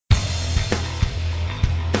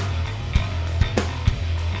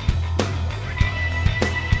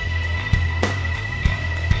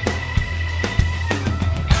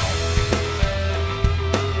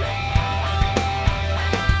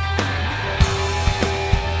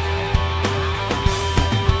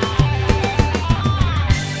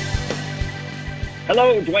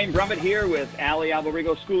Hello, Dwayne Brummett here with Allie,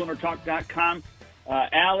 AlvarigoSchoolOwnerTalk.com.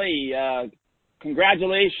 Allie,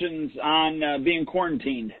 congratulations on being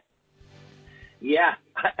quarantined. Yeah,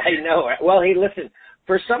 I know. Well, hey, listen,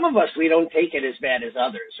 for some of us, we don't take it as bad as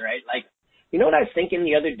others, right? Like, you know what I was thinking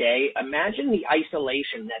the other day? Imagine the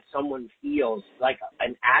isolation that someone feels like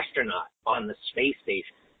an astronaut on the space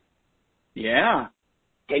station. Yeah.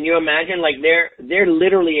 Can you imagine? Like they're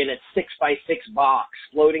literally in a 6x6 box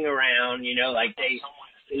floating around, like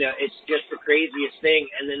it's just the craziest thing.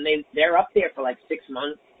 And then they're up there for like 6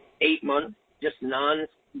 months, 8 months, just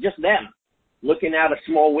them looking out a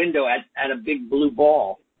small window at a big blue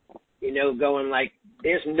ball, going like,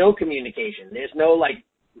 there's no communication. There's no like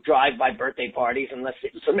drive-by birthday parties unless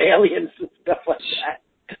it's some aliens and stuff like that.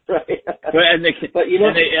 Right?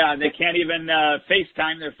 They can't even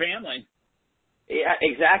FaceTime their family. Yeah,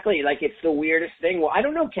 exactly. Like, it's the weirdest thing. Well, I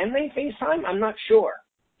don't know. Can they FaceTime? I'm not sure.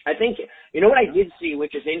 I think, what I did see,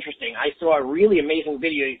 which is interesting, I saw a really amazing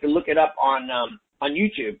video. You can look it up on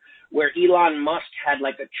YouTube, where Elon Musk had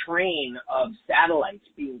like a train of satellites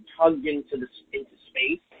being tugged into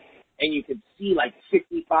space, and you could see like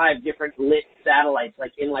 55 different lit satellites,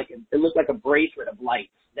 like it looked like a bracelet of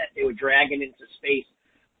lights that they were dragging into space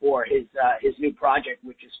for his new project,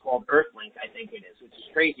 which is called Earthlink, I think it is, which is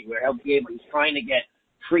crazy, where he's trying to get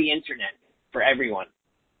free internet for everyone.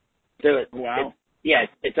 So wow.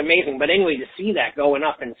 It's amazing. But anyway, to see that going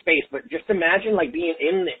up in space, but just imagine like being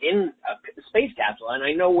in a space capsule. And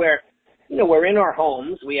I know we're in our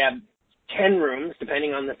homes. We have 10 rooms,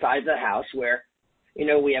 depending on the size of the house, where,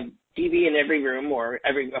 we have TV in every room or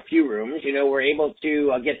a few rooms. We're able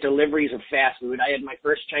to get deliveries of fast food. I had my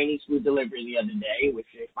first Chinese food delivery the other day, which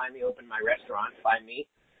they finally opened my restaurant by me.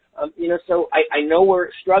 So I know we're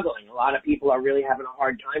struggling. A lot of people are really having a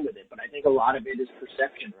hard time with it, but I think a lot of it is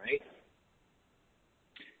perception, right?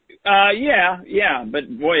 Yeah. But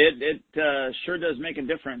boy, it sure does make a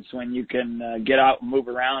difference when you can get out and move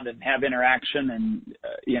around and have interaction and,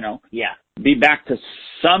 be back to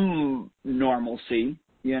some normalcy,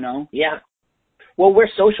 Yeah. Well, we're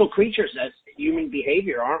social creatures as human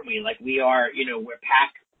behavior, aren't we? Like we are, we're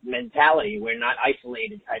pack mentality. We're not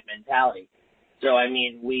isolated type mentality. So, I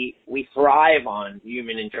mean, we thrive on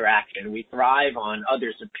human interaction. We thrive on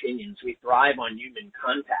others' opinions. We thrive on human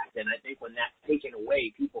contact. And I think when that's taken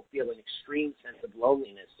away, people feel an extreme sense of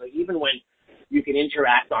loneliness. So even when you can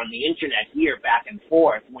interact on the internet here back and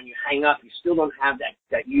forth, when you hang up, you still don't have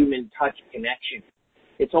that human touch connection.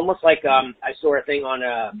 It's almost like I saw a thing on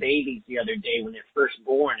babies the other day when they're first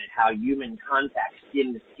born and how human contact,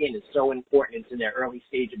 skin to skin, is so important into their early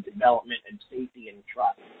stage of development and safety and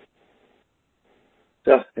trust.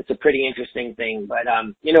 So it's a pretty interesting thing, but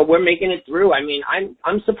we're making it through. I mean,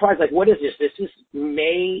 I'm surprised. Like, what is this? This is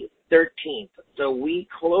May 13th, so we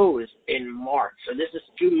closed in March. So this is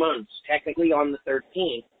 2 months, technically on the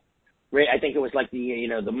 13th. Right? I think it was like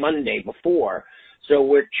the Monday before. So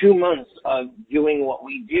we're 2 months of doing what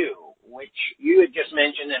we do, which you had just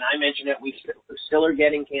mentioned, and I mentioned that we still are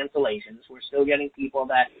getting cancellations. We're still getting people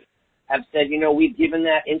that have said, we've given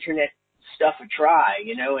that internet stuff a try,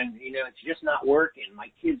 and it's just not working. My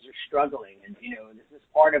kids are struggling, and this is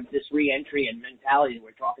part of this reentry and mentality that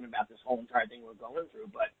we're talking about, this whole entire thing we're going through.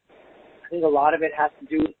 But I think a lot of it has to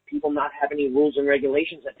do with people not having any rules and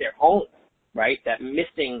regulations at their home, right? That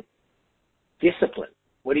missing discipline.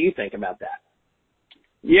 What do you think about that?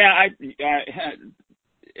 Yeah,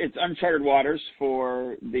 it's uncharted waters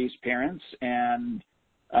for these parents, and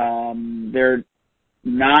they're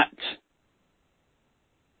not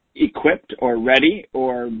equipped or ready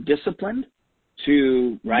or disciplined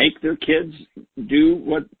to make their kids do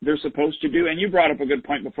what they're supposed to do. And you brought up a good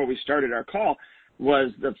point before we started our call,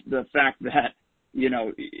 was the fact that,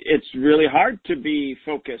 it's really hard to be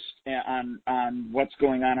focused on what's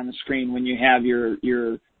going on the screen when you have your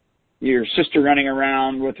sister running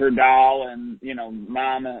around with her doll and,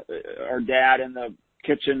 mom or dad in the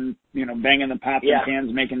kitchen, banging the pots and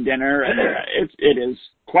pans, making dinner. And it is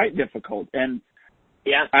quite difficult. And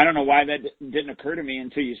yeah, I don't know why that didn't occur to me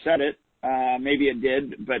until you said it. Maybe it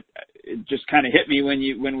did, but it just kind of hit me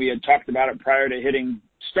when we had talked about it prior to hitting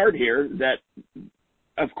start here, that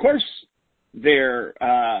of course they're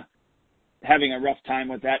having a rough time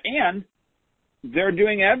with that, and they're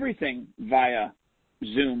doing everything via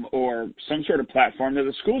Zoom or some sort of platform that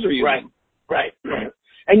the schools are using. Right.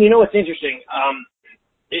 And what's interesting?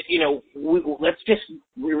 Let's just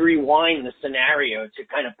rewind the scenario to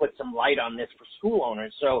kind of put some light on this for school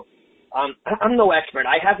owners. So I'm no expert.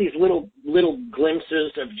 I have these little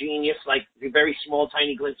glimpses of genius, like very small,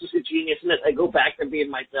 tiny glimpses of genius, and as I go back to being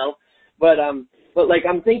myself. But But like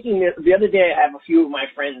I'm thinking that the other day I have a few of my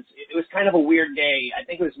friends, it was kind of a weird day. I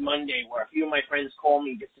think it was Monday where a few of my friends called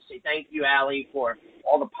me just to say thank you, Allie, for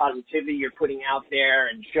all the positivity you're putting out there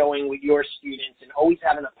and showing with your students and always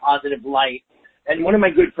having a positive light. And one of my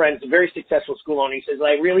good friends, a very successful school owner, he says,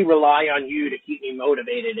 I really rely on you to keep me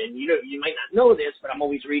motivated. And you know, you might not know this, but I'm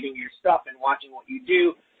always reading your stuff and watching what you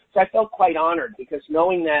do. So I felt quite honored because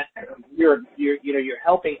knowing that you're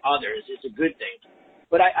helping others is a good thing.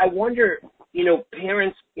 But I wonder,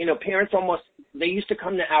 parents almost, they used to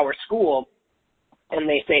come to our school and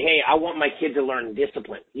they say, hey, I want my kid to learn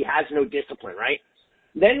discipline. He has no discipline, right?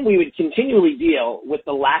 Then we would continually deal with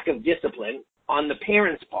the lack of discipline on the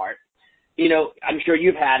parents' part. I'm sure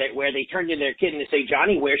you've had it where they turn to their kid and they say,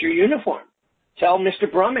 Johnny, where's your uniform? Tell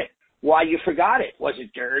Mr. Brummett why you forgot it. Was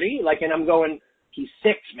it dirty? And I'm going, he's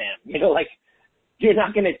 6, man. You're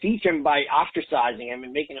not going to teach him by ostracizing him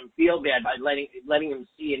and making him feel bad by letting him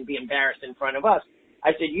see and be embarrassed in front of us.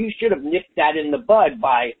 I said, you should have nipped that in the bud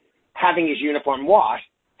by having his uniform washed,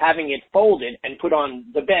 having it folded and put on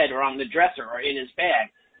the bed or on the dresser or in his bag.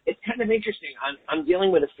 It's kind of interesting. I'm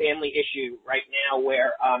dealing with a family issue right now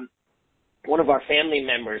where, one of our family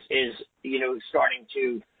members is, starting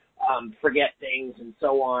to forget things and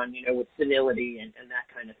so on, with senility and that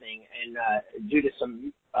kind of thing, and due to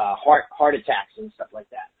some heart attacks and stuff like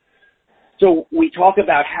that. So we talk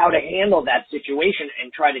about how to handle that situation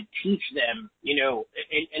and try to teach them,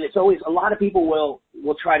 and it's always, a lot of people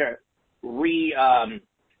will try to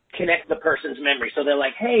connect the person's memory. So they're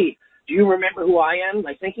like, hey, do you remember who I am?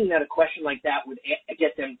 Thinking that a question like that would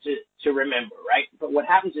get them to remember, right? But what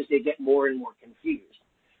happens is they get more and more confused.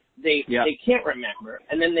 They can't remember,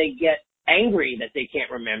 and then they get angry that they can't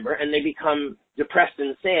remember, and they become depressed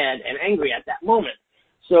and sad and angry at that moment.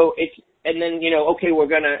 So and then, okay, we're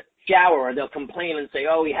going to shower, or they'll complain and say,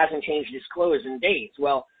 oh, he hasn't changed his clothes in days.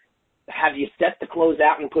 Well, have you set the clothes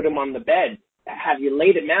out and put them on the bed? Have you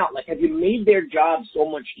laid them out? Have you made their job so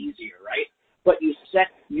much easier, right? But you set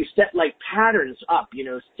patterns up,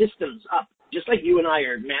 systems up, just like you and I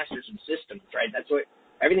are masters of systems, right? That's what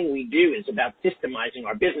everything we do is about, systemizing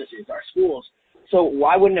our businesses, our schools. So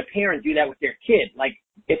why wouldn't a parent do that with their kid?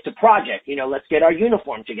 It's a project, let's get our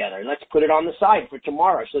uniform together. Let's put it on the side for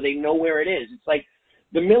tomorrow so they know where it is. It's like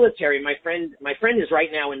the military. My friend is right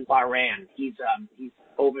now in Bahrain. He's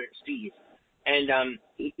overseas. And,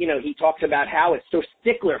 he talks about how it's so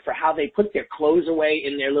stickler for how they put their clothes away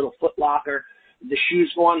in their little foot locker. The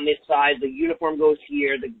shoes go on this side, the uniform goes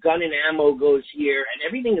here, the gun and ammo goes here, and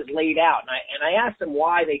everything is laid out. And I asked him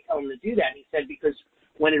why they tell him to do that. And he said, because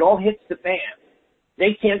when it all hits the fan,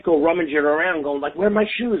 they can't go rummaging around going where are my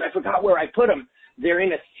shoes? I forgot where I put them. They're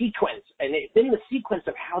in a sequence, and it's in the sequence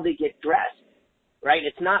of how they get dressed, right?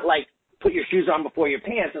 It's not like put your shoes on before your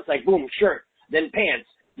pants. It's like, boom, shirt, then pants,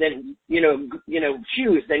 then,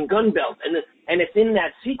 shoes, then gun belt. And it's in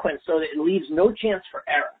that sequence so that it leaves no chance for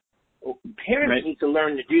error. Parents need to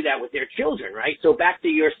learn to do that with their children, right? So back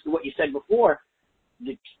to what you said before,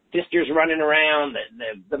 the sisters running around,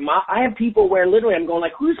 the mom. I have people where literally I'm going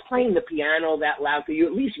who's playing the piano that loud? Could you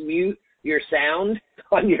at least mute your sound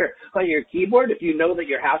on your keyboard if you know that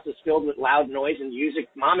your house is filled with loud noise and music?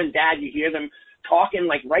 Mom and dad, you hear them talking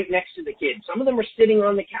right next to the kids. Some of them are sitting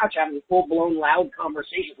on the couch having full-blown loud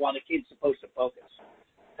conversations while the kid's supposed to focus.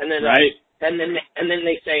 And then and then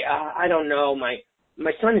they say, I don't know, my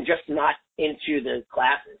son is just not into the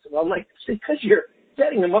classes. Well, I'm like, because you're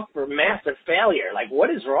setting them up for massive failure. What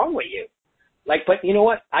is wrong with you? But you know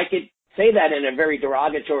what? I could say that in a very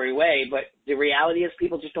derogatory way, but the reality is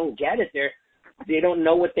people just don't get it. They don't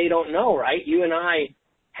know what they don't know, right? You and I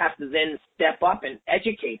have to then step up and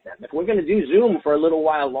educate them. If we're going to do Zoom for a little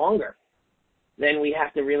while longer, then we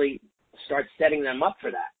have to really start setting them up for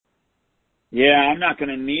that. Yeah, I'm not going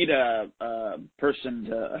to need a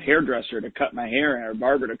hairdresser to cut my hair or a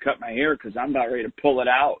barber to cut my hair because I'm about ready to pull it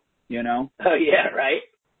out, Oh, yeah, right?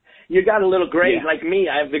 You got a little gray like me.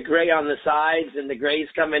 I have the gray on the sides and the gray's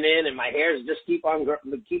coming in, and my hairs just keep on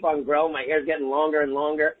growing. My hair's getting longer and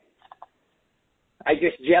longer. I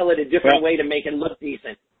just gel it a different way to make it look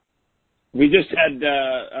decent. We just had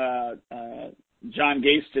John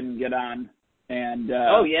Gaston get on, and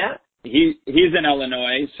oh yeah, he's in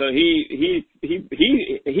Illinois, so he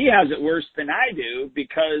has it worse than I do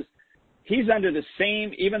because he's under the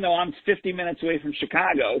same. Even though I'm 50 minutes away from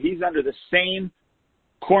Chicago, he's under the same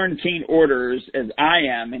quarantine orders as I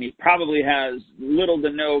am, and he probably has little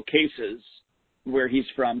to no cases where he's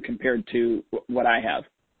from compared to what I have.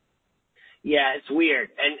 Yeah, it's weird.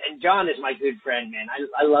 And John is my good friend, man.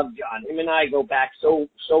 I love John. Him and I go back so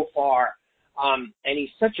far. And he's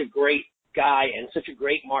such a great guy and such a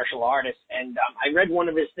great martial artist. And I read one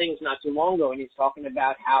of his things not too long ago, and he's talking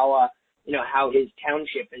about how how his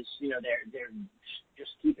township is, they're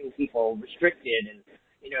just keeping people restricted, and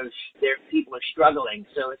their people are struggling.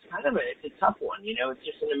 So it's kind of it's a tough one. It's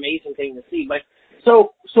just an amazing thing to see. But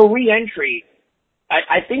so reentry.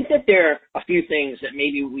 I think that there are a few things that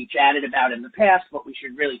maybe we chatted about in the past, but we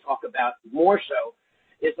should really talk about more so.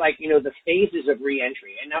 Is like, the phases of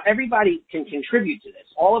reentry. And now everybody can contribute to this.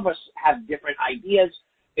 All of us have different ideas.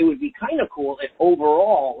 It would be kind of cool if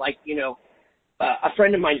overall, a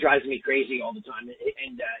friend of mine drives me crazy all the time.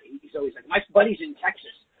 And he's always like, my buddy's in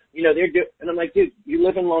Texas. And I'm like, dude, you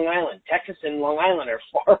live in Long Island. Texas and Long Island are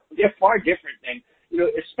far different than,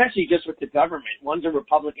 especially just with the government. One's a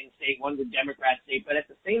Republican state, one's a Democrat state. But at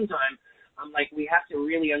the same time, I'm like, we have to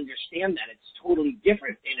really understand that it's totally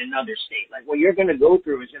different in another state. Like, what you're going to go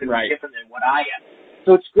through is going to be different than what I am.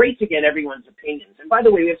 So it's great to get everyone's opinions. And by the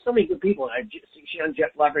way, we have so many good people. I see on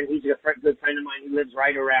Jeff Lover, he's a good friend of mine who lives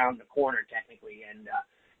right around the corner, technically, and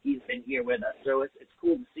he's been here with us. So it's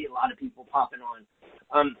cool to see a lot of people popping on.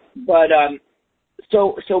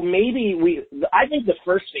 So maybe I think the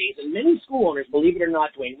first phase, and many school owners, believe it or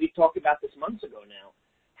not, Duane, we've talked about this months ago now,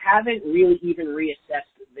 haven't really even reassessed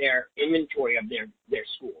their inventory of their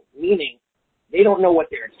school, meaning they don't know what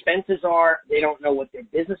their expenses are. They don't know what their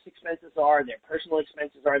business expenses are, their personal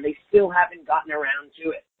expenses are. They still haven't gotten around to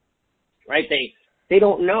it, right? They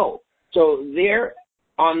don't know. So they're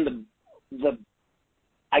on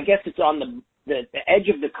I guess it's on the edge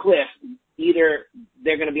of the cliff. Either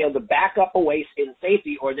they're going to be able to back up a waist in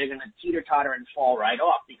safety, or they're going to teeter-totter and fall right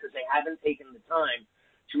off because they haven't taken the time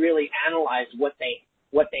to really analyze what they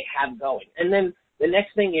have going. And then the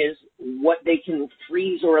next thing is what they can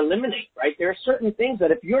freeze or eliminate, right? There are certain things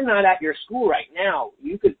that if you're not at your school right now,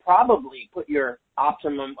 you could probably put your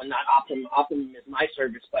optimum is my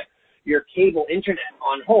service, but your cable internet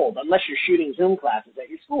on hold unless you're shooting Zoom classes at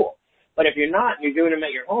your school. But if you're not, and you're doing them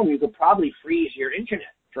at your home, you could probably freeze your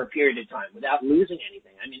internet for a period of time without losing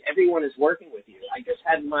anything. I mean, everyone is working with you. I just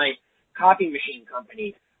had my copy machine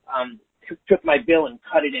company took my bill and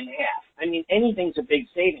cut it in half. I mean, anything's a big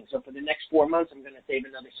saving. So for the next 4 months, I'm going to save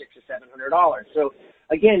another $600 or $700. So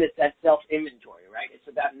again, it's that self-inventory, right? It's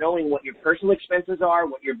about knowing what your personal expenses are,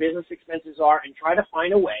 what your business expenses are, and try to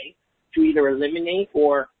find a way to either eliminate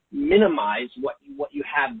or minimize what you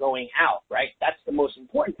have going out, right? That's the most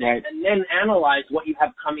important thing. Right. And then analyze what you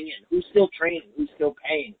have coming in. Who's still training? Who's still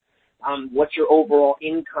paying? What's your overall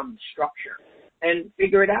income structure? And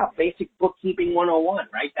figure it out. Basic bookkeeping 101,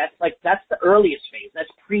 right? That's the earliest phase. That's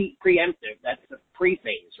preemptive. That's the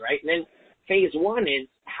pre-phase, right? And then phase one is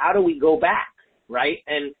how do we go back, right?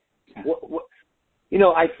 And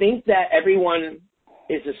I think that everyone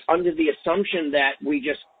is under the assumption that we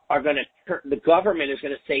just are going to the government is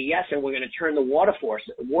going to say yes, and we're going to turn the water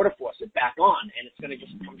faucet back on, and it's going to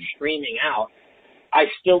just come streaming out. I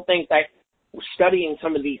still think that studying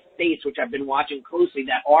some of these states, which I've been watching closely,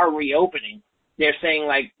 that are reopening, they're saying,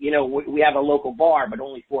 we have a local bar, but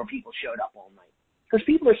only 4 people showed up all night. Because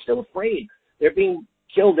people are still afraid. They're being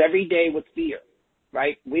killed every day with fear,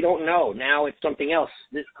 right? We don't know. Now it's something else.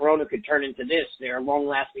 This corona could turn into this. There are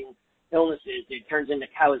long-lasting illnesses. It turns into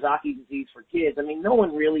Kawasaki disease for kids. I mean, no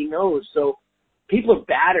one really knows. So people are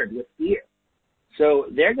battered with fear. So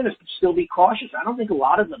they're going to still be cautious. I don't think a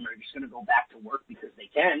lot of them are just going to go back to work because they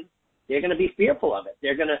can. They're going to be fearful of it.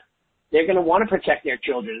 They're going to want to protect their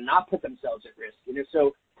children and not put themselves at risk.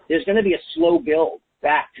 So there's going to be a slow build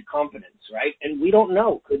back to confidence, right? And we don't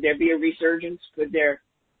know. Could there be a resurgence? Could there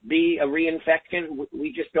be a reinfection?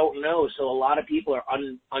 We just don't know. So a lot of people are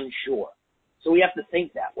unsure. So we have to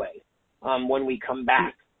think that way when we come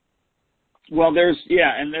back. Well, there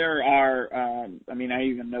are, I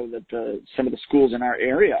even know that some of the schools in our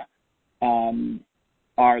area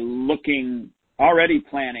are already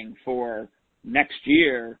planning for next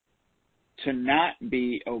year to not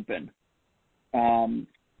be open,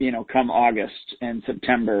 come August and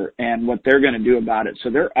September, and what they're going to do about it. So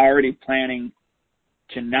they're already planning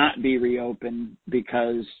to not be reopened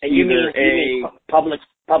because and you mean public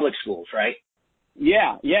schools, right?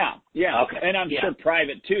 Yeah. Okay. And I'm sure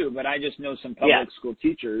private too, but I just know some public school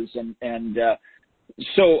teachers, and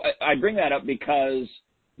so I bring that up because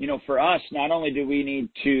for us, not only do we need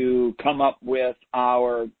to come up with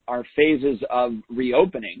our phases of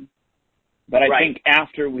reopening, but I think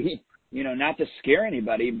after we, not to scare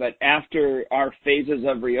anybody, but after our phases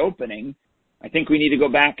of reopening, I think we need to go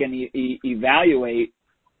back and evaluate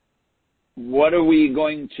what are we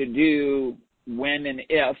going to do when and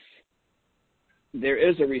if there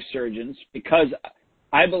is a resurgence, because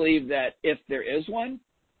I believe that if there is one,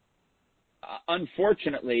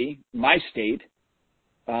 unfortunately, my state,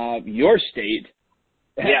 your state,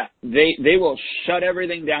 they will shut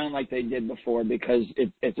everything down like they did before because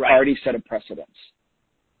it's already set a precedence.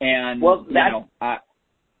 And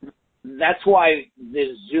that's why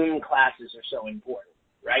the Zoom classes are so important,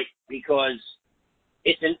 right? Because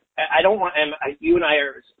I don't want, you and I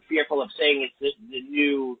are fearful of saying it's the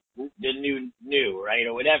new, right,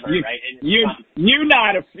 or whatever, right? And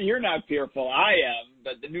you're not fearful. I am,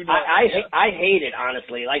 but the new normal. I hate it,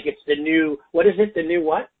 honestly. Like it's the new, what is it? The new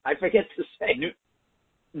what? I forget to say.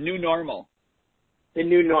 New normal. The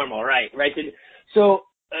new normal, right? So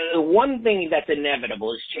one thing that's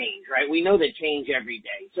inevitable is change, right? We know that change every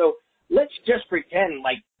day. So let's just pretend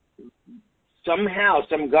like somehow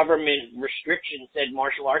some government restriction said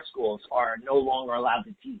martial arts schools are no longer allowed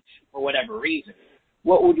to teach for whatever reason.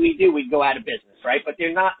 What would we do? We'd go out of business, right? But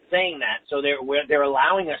they're not saying that, so they're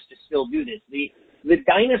allowing us to still do this. The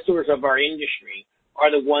dinosaurs of our industry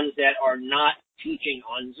are the ones that are not teaching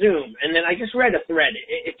on Zoom. And then I just read a thread.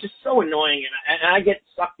 It's just so annoying, and I get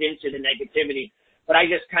sucked into the negativity. But I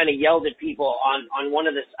just kind of yelled at people on one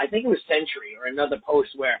of the, I think it was Century or another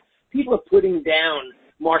post where people are putting down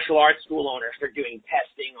martial arts school owners for doing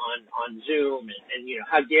testing on Zoom and you know,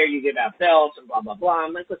 how dare you give out belts and blah, blah, blah.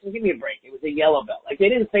 I'm like, listen, give me a break. It was a yellow belt. Like, they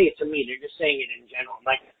didn't say it to me. They're just saying it in general. I'm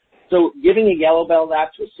like, so giving a yellow belt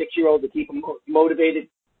out to a 6-year-old to keep them motivated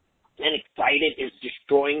and excited is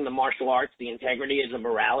destroying the martial arts, the integrity and the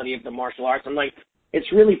morality of the martial arts. I'm like,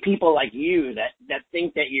 it's really people like you that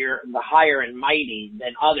think that you're the higher and mighty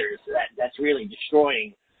than others that's really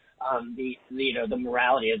destroying the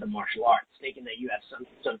morality of the martial arts, thinking that you have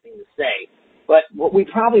something to say. But what we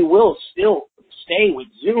probably will still stay with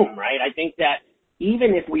Zoom, right? I think that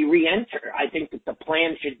even if we re-enter, I think that the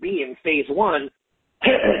plan should be in phase 1,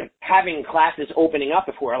 having classes opening up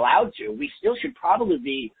if we're allowed to. We still should probably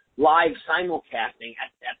be live simulcasting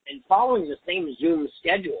and following the same Zoom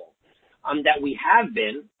schedule that we have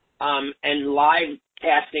been, and live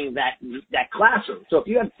casting that classroom. So if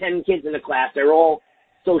you have 10 kids in a class, they're all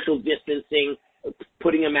social distancing,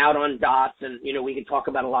 putting them out on dots, and, you know, we can talk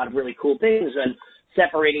about a lot of really cool things, and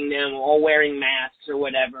separating them, all wearing masks or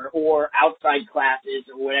whatever, or outside classes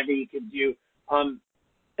or whatever you could do.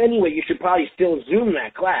 Anyway, you should probably still Zoom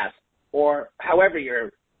that class, or however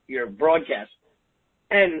your broadcast.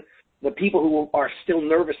 And the people who are still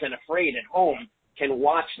nervous and afraid at home can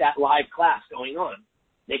watch that live class going on.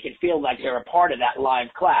 They can feel like they're a part of that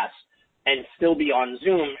live class and still be on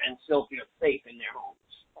Zoom and still feel safe in their homes.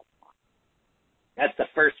 That's the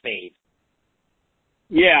first phase.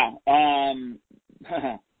 Yeah.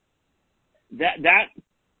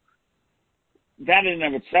 That in and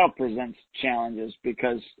of itself presents challenges,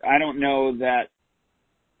 because I don't know that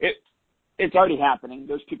it's already happening.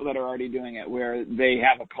 There's people that are already doing it, where they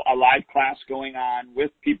have a live class going on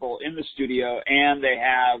with people in the studio, and they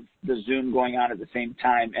have the Zoom going on at the same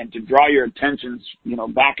time. And to draw your attentions, you know,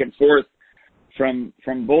 back and forth from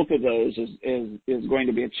both of those is going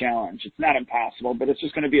to be a challenge. It's not impossible, but it's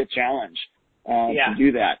just going to be a challenge to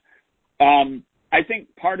do that. I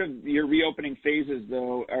think part of your reopening phases,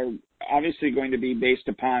 though, are obviously going to be based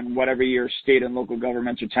upon whatever your state and local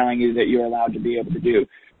governments are telling you that you're allowed to be able to do.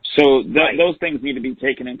 So those things need to be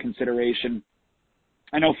taken in consideration.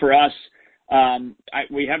 I know for us,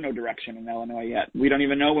 we have no direction in Illinois yet. We don't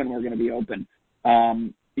even know when we're going to be open.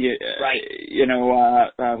 You know,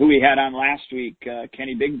 who we had on last week,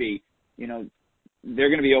 Kenny Bigby, you know, they're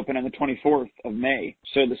going to be open on the 24th of May.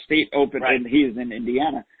 So the state opened, and he is in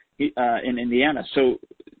Indiana. So,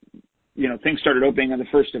 you know, things started opening on the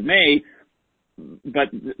 1st of May,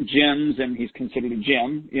 but gyms, and he's considered a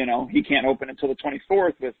gym, you know, he can't open until the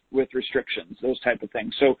 24th with restrictions, those type of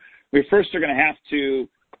things. So we first are going to have to,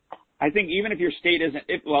 I think, even if your state isn't,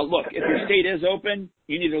 if your state is open,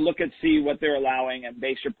 you need to look and see what they're allowing and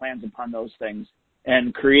base your plans upon those things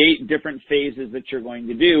and create different phases that you're going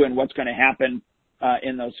to do and what's going to happen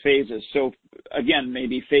in those phases. So again,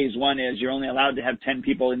 maybe phase 1 is you're only allowed to have 10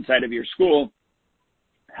 people inside of your school.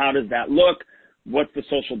 How does that look? What's the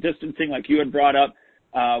social distancing, like you had brought up?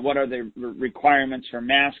 What are the requirements for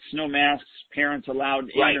masks, no masks, parents allowed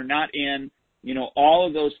in or not in? You know, all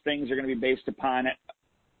of those things are going to be based upon it.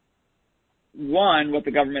 One, what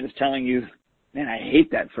the government is telling you. Man, I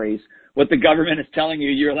hate that phrase. What the government is telling you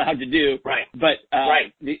you're allowed to do. Right. But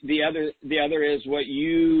the other is what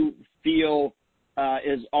you feel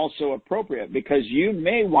is also appropriate, because you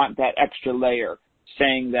may want that extra layer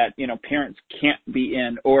saying that, you know, parents can't be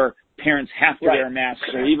in, or parents have to wear masks,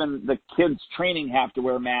 or even the kids training have to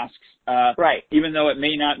wear masks, even though it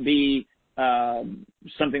may not be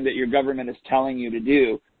something that your government is telling you to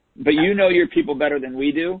do. But you know your people better than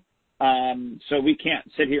we do. So we can't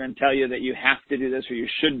sit here and tell you that you have to do this or you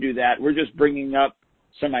should do that. We're just bringing up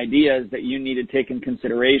some ideas that you need to take in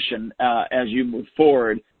consideration as you move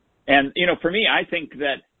forward. And, for me, I think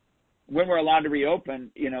that when we're allowed to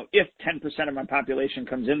reopen, if 10% of my population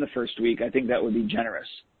comes in the first week, I think that would be generous.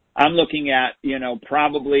 I'm looking at,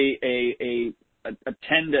 probably a 10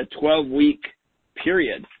 to 12 week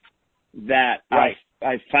period that right.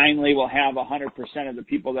 I finally will have 100% of the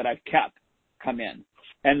people that I've kept come in.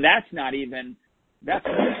 And that's not even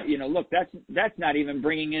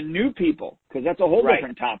bringing in new people, because that's a whole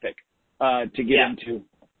different topic to get into.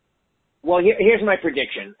 Well, here's my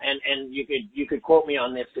prediction, and you could quote me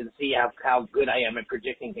on this and see how good I am at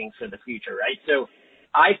predicting things for the future, right? So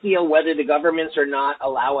I feel whether the governments or not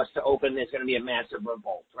allow us to open, there's going to be a massive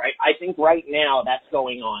revolt, right? I think right now that's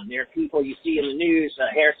going on. There are people you see in the news,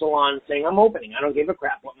 hair salons saying, I'm opening. I don't give a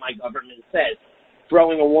crap what my government says.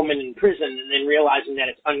 Throwing a woman in prison and then realizing that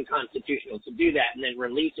it's unconstitutional to do that and then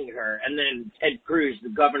releasing her. And then Ted Cruz, the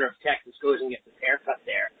governor of Texas, goes and gets his haircut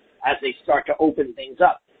there as they start to open things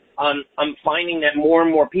up. I'm finding that more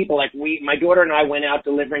and more people, like my daughter and I went out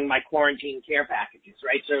delivering my quarantine care packages,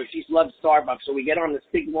 right? So she loves Starbucks. So we get on this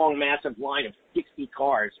big, long, massive line of 60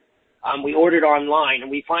 cars. We ordered online,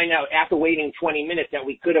 and we find out after waiting 20 minutes that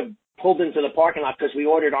we could have pulled into the parking lot because we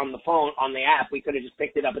ordered on the phone, on the app. We could have just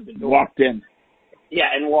picked it up at the door. Walked in.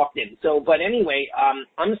 Yeah, and walked in. So, but anyway,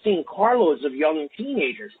 I'm seeing carloads of young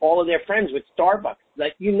teenagers, all of their friends with Starbucks.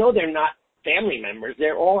 Like, they're not family members.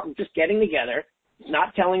 They're all just getting together,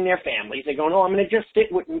 not telling their families. They're going, I'm going to just sit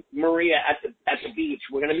with Maria at the beach.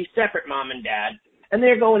 We're going to be separate, mom and dad. And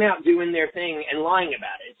they're going out doing their thing and lying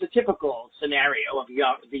about it. It's a typical scenario of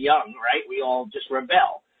the young, right? We all just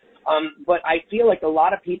rebel. But I feel like a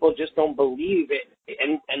lot of people just don't believe it,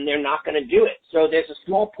 and they're not going to do it. So there's a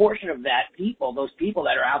small portion of those people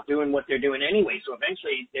that are out doing what they're doing anyway. So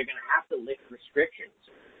eventually they're going to have to lift restrictions.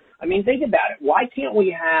 I mean, think about it. Why can't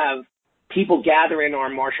we have people gather in our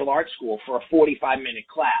martial arts school for a 45-minute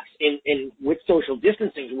class with social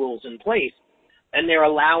distancing rules in place, and they're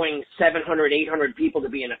allowing 700, 800 people to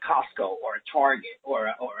be in a Costco or a Target or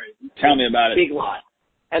a Tell me about Big Lot.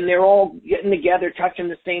 And they're all getting together, touching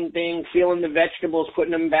the same thing, feeling the vegetables,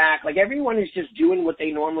 putting them back. Like, everyone is just doing what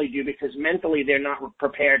they normally do because mentally they're not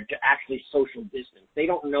prepared to actually social distance. They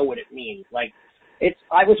don't know what it means. Like,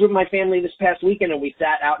 I was with my family this past weekend, and we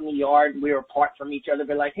sat out in the yard. We were apart from each other.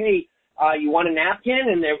 They're like, hey, you want a napkin?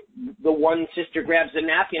 And the one sister grabs the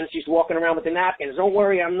napkin. She's walking around with the napkins. Don't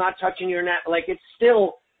worry, I'm not touching your napkin. Like,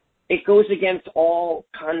 it goes against all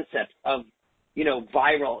concepts of,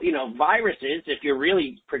 viruses. If you're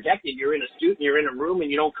really protected, you're in a suit and you're in a room and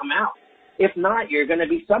you don't come out. If not, you're going to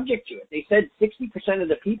be subject to it. They said 60% of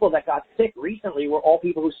the people that got sick recently were all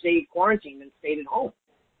people who stayed quarantined and stayed at home.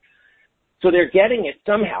 So they're getting it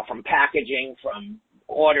somehow from packaging, from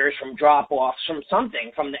orders, from drop-offs, from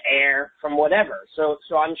something, from the air, from whatever. So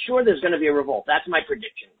I'm sure there's going to be a revolt. That's my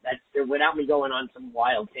prediction. That's without me going on some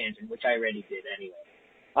wild tangent, which I already did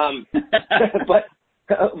anyway.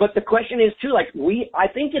 But the question is too, like, I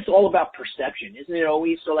think it's all about perception, isn't it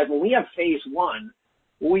always? So like when we have phase one,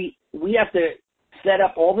 we have to set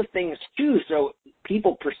up all the things too so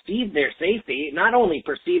people perceive their safety, not only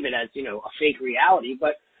perceive it as, a fake reality,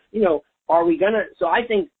 but, are we going to, so I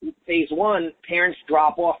think phase one, parents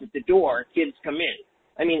drop off at the door, kids come in.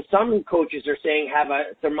 I mean, some coaches are saying have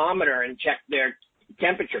a thermometer and check their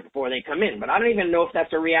temperature before they come in, but I don't even know if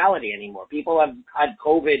that's a reality anymore. People have had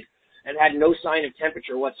COVID and had no sign of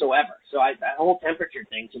temperature whatsoever. So that whole temperature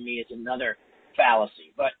thing to me is another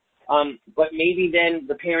fallacy. But maybe then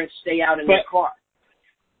the parents stay out in their car.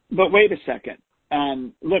 But wait a second.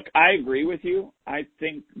 Look, I agree with you. I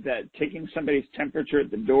think that taking somebody's temperature at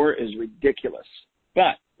the door is ridiculous.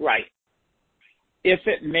 But right, if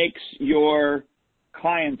it makes your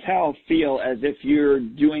clientele feel as if you're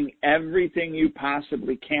doing everything you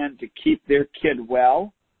possibly can to keep their kid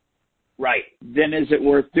well, right, then is it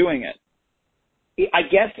worth doing it? I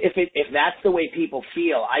guess if that's the way people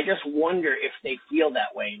feel, I just wonder if they feel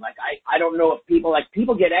that way. Like, I don't know if people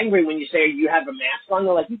get angry when you say you have a mask on.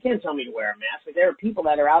 They're like, you can't tell me to wear a mask. But there are people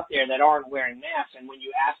that are out there that aren't wearing masks, and when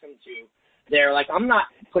you ask them to, they're like, I'm not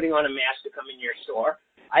putting on a mask to come in your store.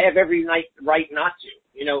 I have every right not to,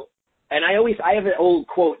 And I have an old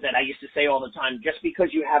quote that I used to say all the time: just because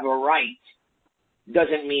you have a right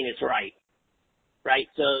doesn't mean it's right. Right?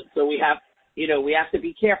 So we have to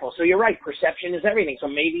be careful. So you're right. Perception is everything. So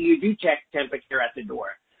maybe you do check temperature at the door.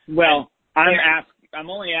 Well, I'm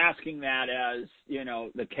only asking that as,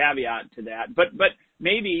 the caveat to that. But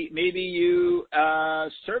maybe you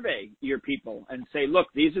survey your people and say, look,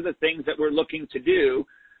 these are the things that we're looking to do.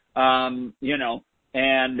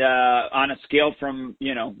 And on a scale from,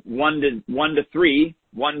 1 to 3,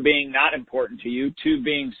 1 being not important to you, 2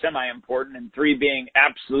 being semi-important, and 3 being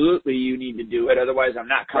absolutely you need to do it, otherwise I'm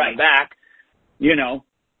not coming back,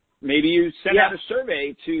 maybe you send out a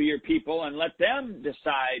survey to your people and let them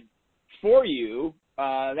decide for you.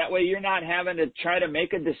 That way you're not having to try to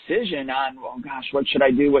make a decision on, oh gosh, what should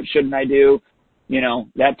I do? What shouldn't I do?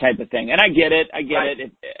 That type of thing. And I get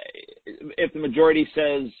it. If the majority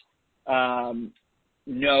says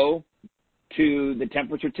no to the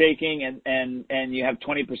temperature taking and you have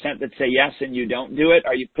 20% that say yes and you don't do it,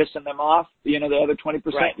 are you pissing them off? The other 20%?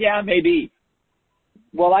 Right. Yeah, maybe.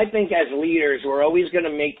 Well, I think as leaders, we're always going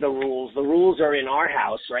to make the rules. The rules are in our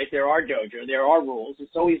house, right? There are dojo. There are rules.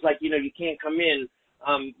 It's always like, you can't come in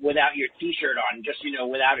without your T-shirt on, just,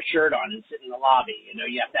 without a shirt on and sit in the lobby.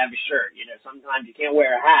 You have to have a shirt. Sometimes you can't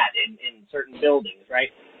wear a hat in certain buildings, right?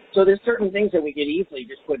 So there's certain things that we could easily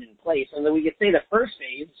just put in place. And then we could say the first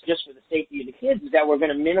phase, just for the safety of the kids, is that we're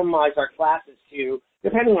going to minimize our classes to,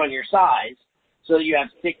 depending on your size, so that you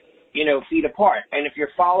have 6 feet apart. And if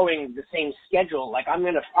you're following the same schedule, like I'm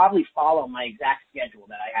going to probably follow my exact schedule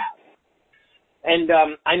that I have. And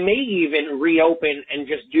I may even reopen and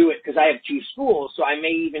just do it because I have 2 schools, so I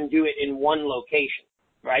may even do it in one location,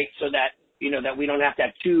 right? So that, that we don't have to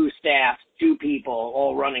have 2 staff, 2 people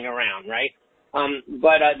all running around, right?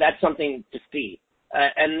 But that's something to see.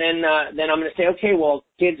 And then I'm going to say, okay, well,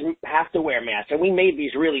 kids have to wear masks. And we made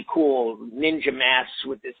these really cool ninja masks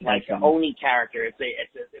with this like Oni character.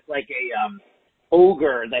 It's like a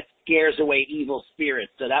ogre that scares away evil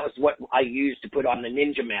spirits. So that was what I used to put on the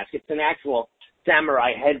ninja mask. It's an actual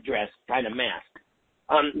samurai headdress kind of mask.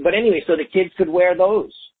 But anyway, so the kids could wear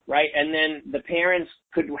those, right? And then the parents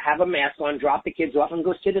could have a mask on, drop the kids off, and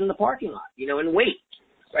go sit in the parking lot, and wait,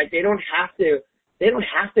 right? They don't have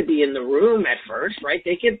to be in the room at first, right?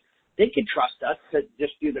 They could trust us to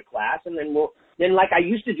just do the class, and then like I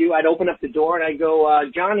used to do, I'd open up the door and I'd go,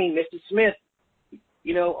 Johnny, Mrs. Smith,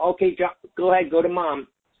 okay, go ahead, go to mom,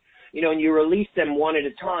 and you release them one at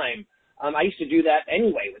a time. I used to do that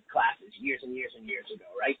anyway with classes years and years and years ago,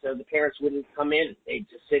 right? So the parents wouldn't come in. They'd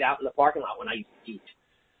just sit out in the parking lot when I used to teach.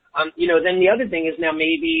 Then the other thing is now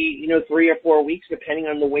maybe, 3 or 4 weeks, depending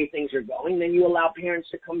on the way things are going, then you allow parents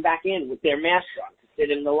to come back in with their masks on to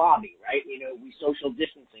sit in the lobby, right? We social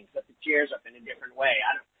distancing, set the chairs up in a different way.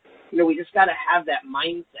 We just got to have that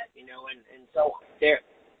mindset, and so there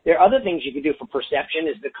are other things you could do for perception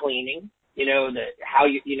is the cleaning.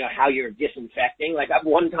 How you're disinfecting. Like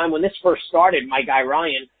one time when this first started, my guy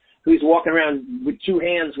Ryan, who's walking around with 2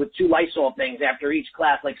 hands with 2 Lysol things after each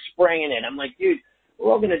class, like spraying it. I'm like, dude,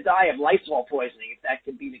 we're all going to die of Lysol poisoning if that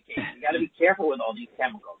could be the case. You got to be careful with all these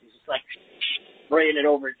chemicals. He's just like spraying it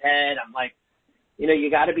over his head. I'm like, you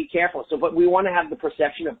got to be careful. So, but we want to have the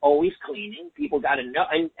perception of always cleaning. People got to know,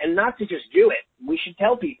 and not to just do it. We should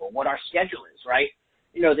tell people what our schedule is, right?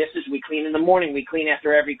 We clean in the morning, we clean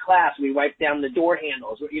after every class, we wipe down the door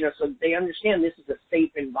handles, so they understand this is a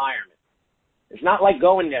safe environment. It's not like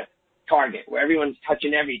going to Target where everyone's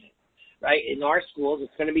touching everything, right? In our schools,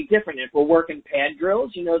 it's going to be different. If we're working pad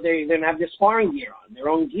drills, they're going to have their sparring gear on, their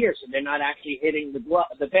own gear, so they're not actually hitting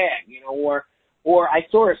the bag, or I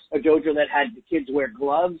saw a dojo that had the kids wear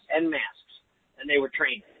gloves and masks, and they were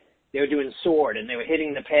training. They were doing sword, and they were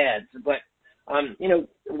hitting the pads, but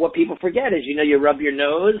what people forget is, you rub your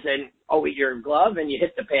nose and with your glove and you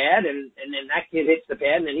hit the pad and then that kid hits the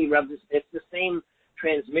pad and then he rubs it's the same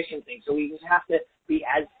transmission thing. So we just have to be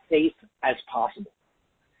as safe as possible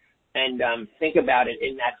and think about it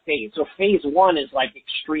in that phase. So phase 1 is like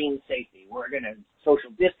extreme safety. We're going to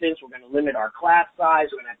social distance. We're going to limit our class size.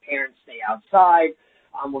 We're going to have parents stay outside.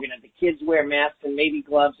 We're going to have the kids wear masks and maybe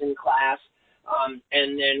gloves in class.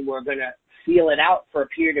 And then we're going to feel it out for a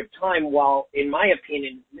period of time while, in my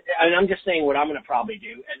opinion, and I'm just saying what I'm going to probably do,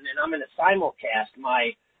 and then I'm going to simulcast my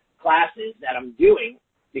classes that I'm doing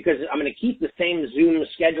because I'm going to keep the same Zoom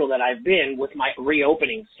schedule that I've been with my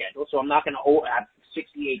reopening schedule, so I'm not going to have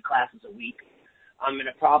 68 classes a week. I'm going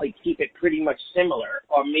to probably keep it pretty much similar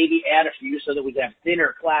or maybe add a few so that we can have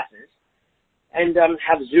thinner classes and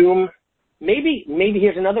have Zoom. Maybe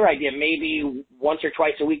here's another idea. Maybe once or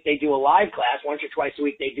twice a week they do a live class, once or twice a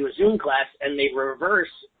week they do a Zoom class, and they reverse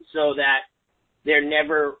so that they're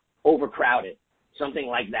never overcrowded, something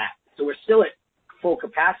like that. So we're still at full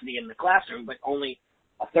capacity in the classroom, but only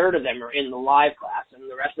a third of them are in the live class, and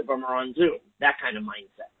the rest of them are on Zoom, that kind of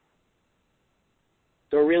mindset.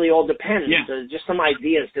 So it really all depends. Yeah. So just some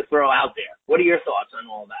ideas to throw out there. What are your thoughts on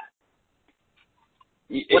all that?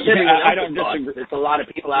 I don't disagree. There's a lot of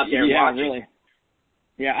people out there watching. Really.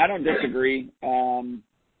 Yeah, I don't disagree.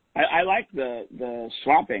 I like the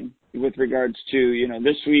swapping with regards to,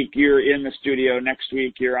 this week you're in the studio, next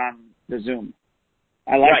week you're on the Zoom.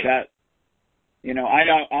 I like that.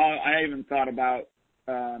 I even thought about,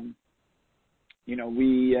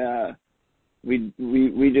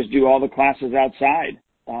 we just do all the classes outside,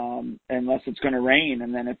 unless it's going to rain.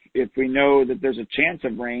 And then if we know that there's a chance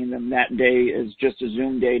of rain, then that day is just a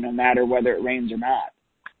Zoom day, no matter whether it rains or not.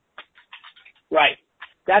 Right.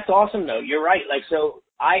 That's awesome, though. You're right. So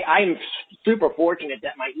I'm super fortunate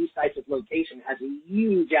that my East Isis location has a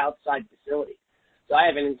huge outside facility. So I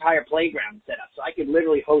have an entire playground set up. So I could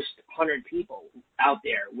literally host 100 people out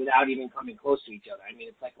there without even coming close to each other. I mean,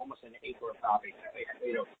 it's like almost an acre of property,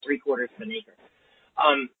 3/4 of an acre.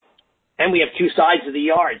 And we have two sides of the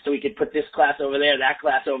yard, so we could put this class over there, that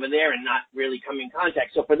class over there, and not really come in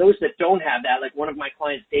contact. So for those that don't have that, like one of my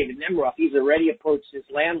clients, David Nemiroff, he's already approached his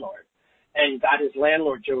landlord and got his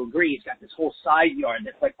landlord to agree. He's got this whole side yard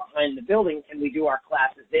that's like behind the building. Can we do our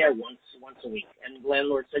classes there once a week? And the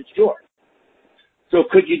landlord said, sure. So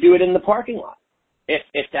could you do it in the parking lot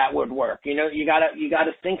if that would work? You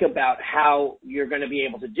gotta think about how you're going to be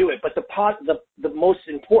able to do it. But the most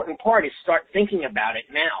important part is start thinking about it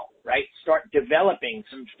now, right? Start developing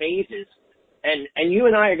some phases. And you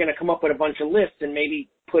and I are going to come up with a bunch of lists and maybe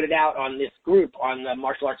put it out on this group, on the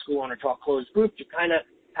Martial Arts School Owner Talk closed group, to kind of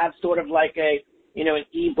have sort of like an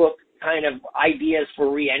ebook kind of ideas for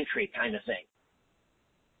reentry kind of thing.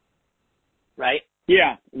 Right?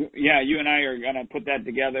 Yeah. You and I are gonna put that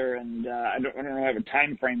together, and I don't have a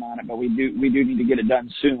time frame on it, but we do need to get it done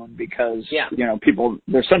soon because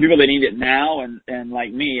there's some people that need it now, and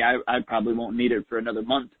like me, I probably won't need it for another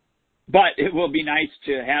month. But it will be nice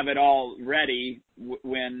to have it all ready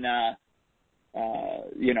when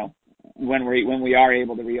we are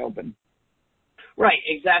able to reopen. Right,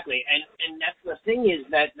 exactly, and that's the thing is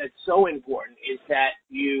that's so important is that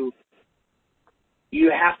you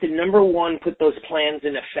have to, number one, put those plans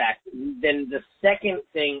in effect. Then the second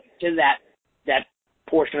thing to that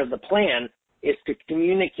portion of the plan is to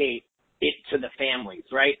communicate it to the families,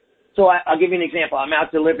 right? So I'll give you an example. I'm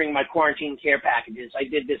out delivering my quarantine care packages. I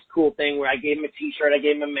did this cool thing where I gave them a T-shirt, I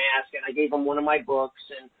gave them a mask, and I gave them one of my books.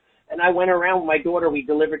 And I went around with my daughter. We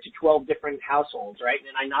delivered to 12 different households, right?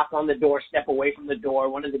 And I knock on the door, step away from the door.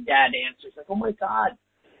 One of the dad answers, like, oh, my God.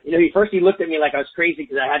 He looked at me like I was crazy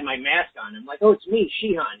because I had my mask on. I'm like, oh, it's me,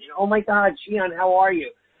 Shihan. Oh, my God, Shihan, how are you?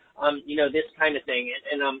 This kind of thing.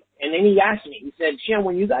 And then he asked me, he said, Shihan,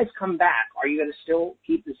 when you guys come back, are you going to still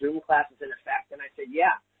keep the Zoom classes in effect? And I said,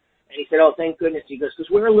 yeah. And he said, oh, thank goodness. He goes, because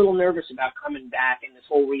we're a little nervous about coming back and this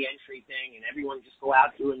whole reentry thing and everyone just go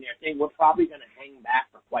out doing their thing. We're probably going to hang back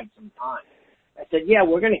for quite some time. I said, yeah,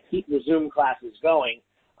 we're going to keep the Zoom classes going,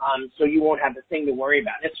 so you won't have the thing to worry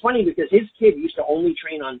about. And it's funny because his kid used to only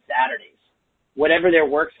train on Saturdays, whatever their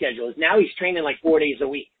work schedule is. Now he's training like 4 days a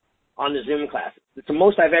week on the Zoom classes. It's the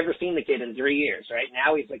most I've ever seen the kid in 3 years, right?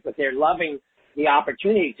 Now he's like, but they're loving the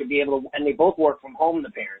opportunity to be able to, and they both work from home,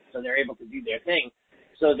 the parents, so they're able to do their thing.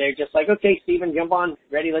 So they're just like, okay, Stephen, jump on,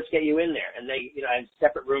 ready, let's get you in there. And they, have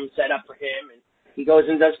separate rooms set up for him, and he goes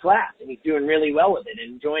and does class, and he's doing really well with it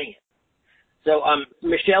and enjoying it. So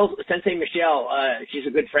Sensei Michelle, she's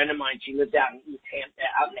a good friend of mine. She lives out in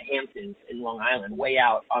out in the Hamptons in Long Island, way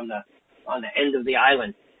out on the end of the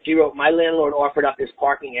island. She wrote, my landlord offered up this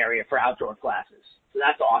parking area for outdoor classes. So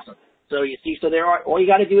that's awesome. So you see, all you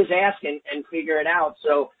got to do is ask and figure it out.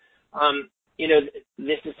 So,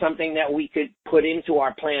 this is something that we could put into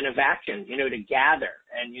our plan of action, to gather.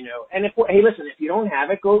 And, and hey, listen, if you don't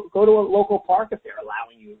have it, go to a local park if they're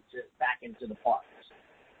allowing you back into the parks.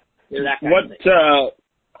 That kind of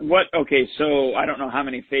thing. Okay, so I don't know how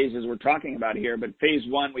many phases we're talking about here, but phase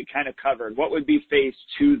one we kind of covered. What would be phase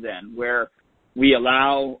two then, where we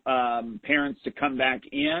allow parents to come back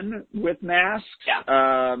in with masks,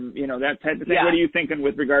 that type of thing? Yeah. What are you thinking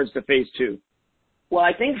with regards to phase two? Well,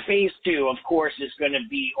 I think phase two, of course, is going to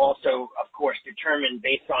be also, of course, determined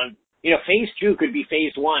based on, phase two could be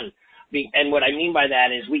phase one. And what I mean by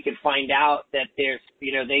that is we could find out that there's,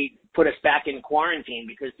 they put us back in quarantine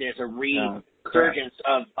because there's a resurgence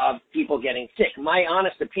of people getting sick. My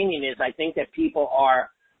honest opinion is I think that people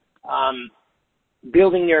are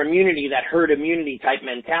building their immunity, that herd immunity type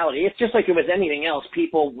mentality. It's just like it was anything else.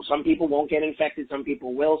 Some people won't get infected, some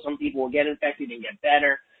people will, some people will get infected and get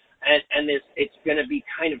better. And it's going to be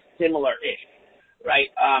kind of similar-ish, right?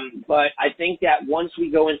 But I think that once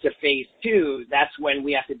we go into phase two, that's when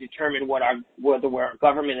we have to determine whether our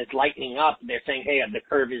government is lightening up. They're saying, hey, the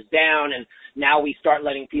curve is down, and now we start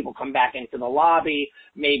letting people come back into the lobby.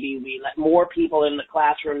 Maybe we let more people in the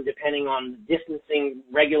classroom depending on the distancing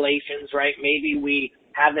regulations, right? Maybe we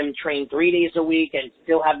have them train 3 days a week and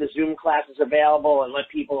still have the Zoom classes available and let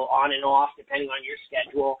people on and off depending on your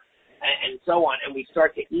schedule and so on. And we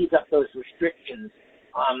start to ease up those restrictions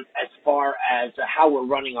as far as how we're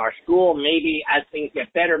running our school. Maybe as things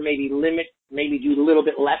get better, maybe do a little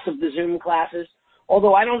bit less of the Zoom classes.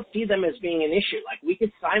 Although I don't see them as being an issue. Like, we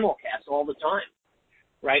could simulcast all the time,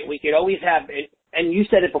 right? We could always have, and you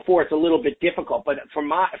said it before, it's a little bit difficult, but for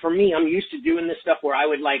me, I'm used to doing this stuff where I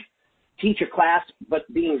would like teach a class, but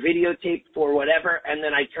being videotaped for whatever, and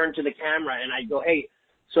then I turn to the camera and I go, hey,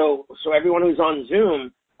 so everyone who's on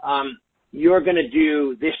Zoom, you're going to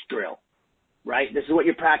do this drill, right? This is what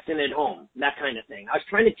you're practicing at home, that kind of thing. I was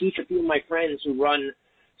trying to teach a few of my friends who run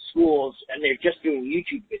schools, and they're just doing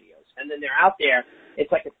YouTube videos, and then they're out there.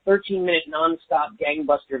 It's like a 13-minute nonstop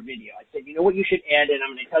gangbuster video. I said, you know what you should add in?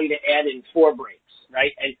 I'm going to tell you to add in 4 breaks,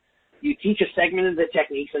 right? And you teach a segment of the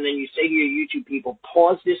techniques, and then you say to your YouTube people,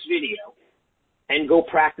 pause this video and go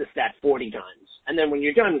practice that 40 times. And then when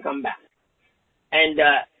you're done, come back. And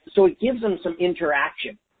so it gives them some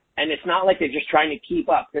interaction. And it's not like they're just trying to keep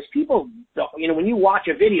up. Because people, when you watch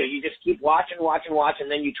a video, you just keep watching, and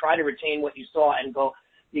then you try to retain what you saw and go,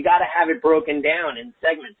 you got to have it broken down in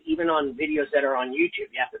segments. Even on videos that are on YouTube,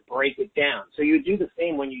 you have to break it down. So you do the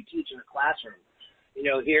same when you teach in a classroom.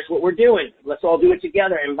 Here's what we're doing. Let's all do it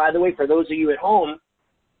together. And by the way, for those of you at home,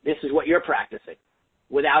 this is what you're practicing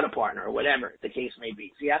without a partner or whatever the case may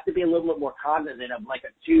be. So you have to be a little bit more cognizant of like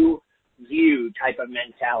a two-view type of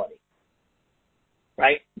mentality,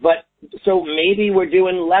 right? But so maybe we're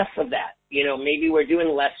doing less of that. Maybe we're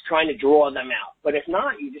doing less trying to draw them out. But if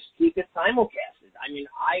not, you just keep it simulcasted. I mean,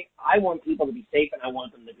 I want people to be safe and I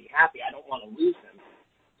want them to be happy. I don't want to lose them.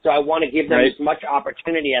 So I want to give them as much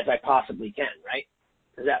opportunity as I possibly can, right?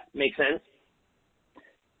 Does that make sense?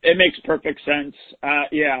 It makes perfect sense.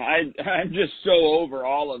 I'm just so over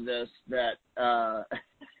all of this that I'm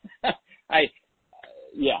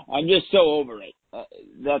just so over it.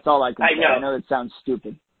 That's all I can say. I know it sounds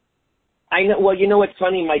stupid. I know. Well, you know what's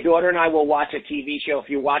funny? My daughter and I will watch a TV show if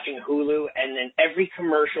you're watching Hulu, and then every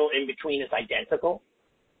commercial in between is identical.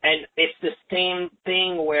 And it's the same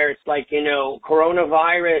thing where it's like,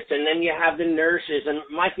 coronavirus, and then you have the nurses. And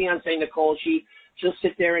my fiance, Nicole, she'll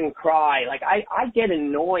sit there and cry. Like, I get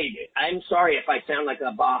annoyed. I'm sorry if I sound like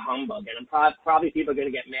a bah humbug, and probably people are going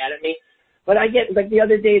to get mad at me. But I get, like the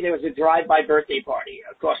other day, there was a drive-by birthday party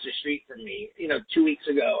across the street from me, 2 weeks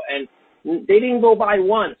ago. And they didn't go by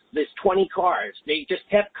once. There's 20 cars. They just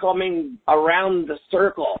kept coming around the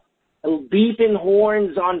circle, beeping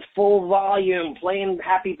horns on full volume, playing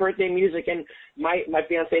happy birthday music. And my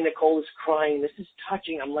fiance Nicole is crying. This is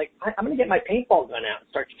touching. I'm like, I'm going to get my paintball gun out and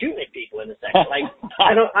start shooting at people in a second. Like,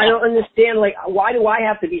 I don't understand. Like, why do I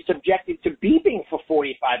have to be subjected to beeping for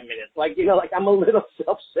 45 minutes? Like, I'm a little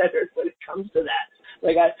self-centered when it comes to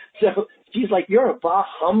that. So she's like, you're a bah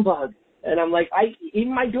humbug. And I'm like,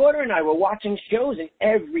 even my daughter and I were watching shows and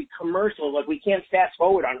every commercial, like we can't fast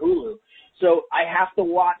forward on Hulu. So I have to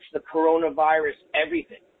watch the coronavirus,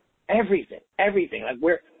 everything.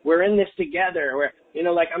 Like we're in this together.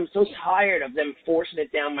 I'm so tired of them forcing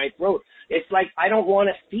it down my throat. It's like, I don't want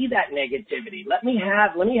to see that negativity. Let me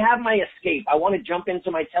have my escape. I want to jump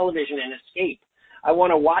into my television and escape. I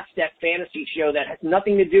want to watch that fantasy show that has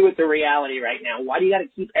nothing to do with the reality right now. Why do you got to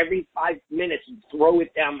keep every 5 minutes and throw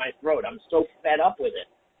it down my throat? I'm so fed up with it.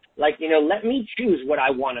 Like, let me choose what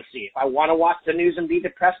I want to see. If I want to watch the news and be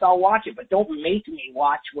depressed, I'll watch it. But don't make me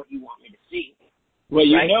watch what you want me to see. Well,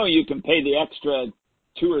 you can pay the extra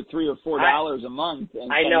 $2 or $3 or $4 a month.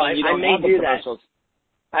 And I know. You don't I may do that.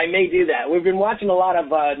 I may do that. We've been watching a lot of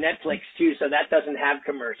Netflix too, so that doesn't have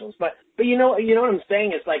commercials. But you know what I'm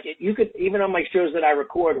saying? It's like you could, even on my shows that I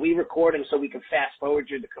record, we record them so we can fast forward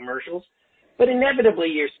through the commercials. But inevitably,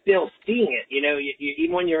 you're still seeing it. You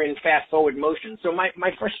even when you're in fast forward motion. So my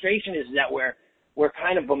frustration is that we're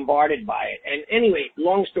kind of bombarded by it. And anyway,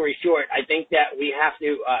 long story short, I think that we have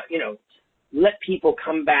to let people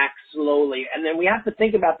come back slowly, and then we have to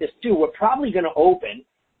think about this too. We're probably going to open,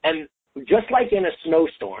 and just like in a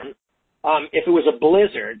snowstorm, if it was a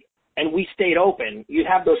blizzard and we stayed open, you'd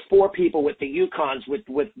have those 4 people with the Yukons with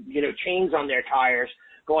chains on their tires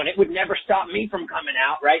going, it would never stop me from coming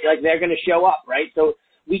out, right? Like they're going to show up, right? So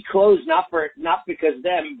we close not because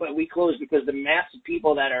them, but we close because the mass of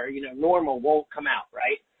people that are, normal won't come out,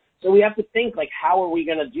 right? So we have to think, like, how are we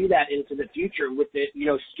going to do that into the future with the,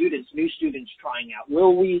 new students trying out?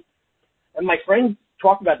 Will we? And my friend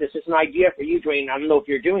talked about this. It's an idea for you, Duane. I don't know if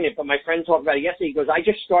you're doing it, but my friend talked about it yesterday. He goes, I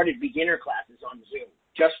just started beginner classes on Zoom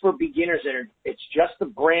just for beginners it's just the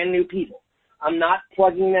brand new people. I'm not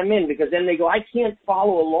plugging them in because then they go, I can't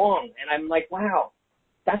follow along. And I'm like, wow,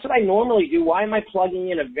 That's what I normally do. Why am I plugging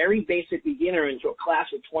in a very basic beginner into a class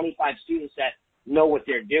with 25 students that know what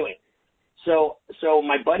they're doing? So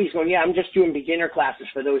my buddy's going, yeah, I'm just doing beginner classes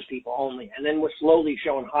for those people only. And then we're slowly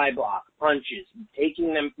showing high block, punches,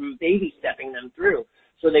 taking them, baby stepping them through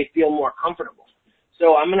so they feel more comfortable.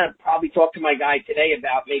 So I'm going to probably talk to my guy today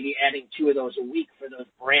about maybe adding 2 of those a week for those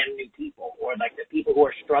brand new people or like the people who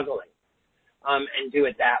are struggling, and do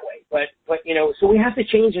it that way. But, so we have to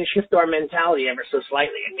change and shift our mentality ever so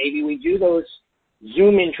slightly. And maybe we do those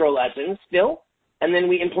Zoom intro lessons still, and then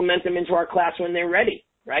we implement them into our class when they're ready.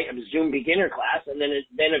 Right, a Zoom beginner class, and then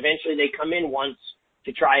eventually they come in once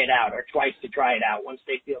to try it out or twice to try it out once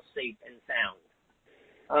they feel safe and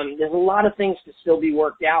sound. There's a lot of things to still be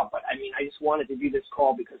worked out, but I mean, I just wanted to do this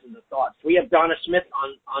call because of the thoughts. We have Donna Smith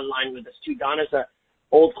online with us too. Donna's a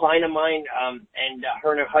old client of mine, and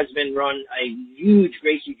her and her husband run a huge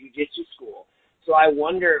Gracie Jiu-Jitsu school. So I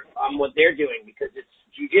wonder what they're doing because it's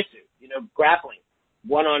jiu-jitsu, grappling.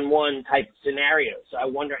 One-on-one type scenarios. So I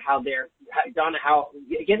wonder Donna,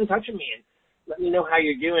 get in touch with me and let me know how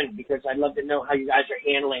you're doing because I'd love to know how you guys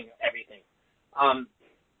are handling everything.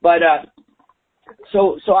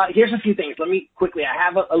 Here's a few things. Let me quickly, I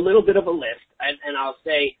have a little bit of a list and I'll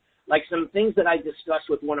say like some things that I discussed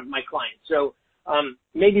with one of my clients. So,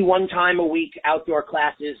 maybe one time a week outdoor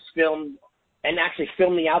classes film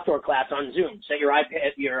the outdoor class on Zoom. Set your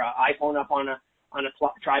iPhone up on a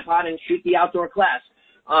tripod and shoot the outdoor class.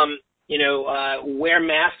 Wear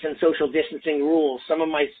masks and social distancing rules. Some of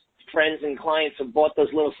my friends and clients have bought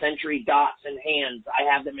those little Sentry dots and hands. I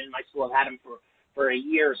have them in my school. I've had them for a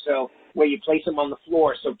year or so where you place them on the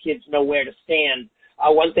floor so kids know where to stand.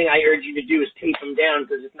 One thing I urge you to do is tape them down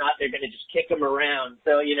because if not, they're going to just kick them around.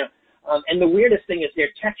 So, and the weirdest thing is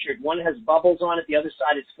they're textured. One has bubbles on it. The other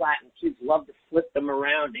side is flat, and kids love to flip them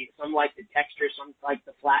around. Some like the texture, some like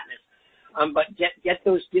the flatness. But get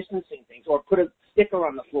those distancing things, or put a sticker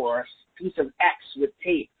on the floor, a piece of X with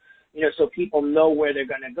tape, so people know where they're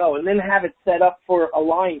going to go. And then have it set up for a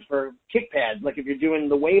line for kick pads, like if you're doing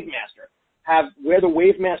the Wave Master. Have where the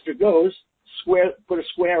Wave Master goes, put a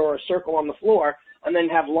square or a circle on the floor, and then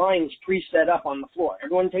have lines pre-set up on the floor.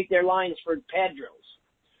 Everyone take their lines for pad drills.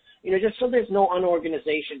 Just so there's no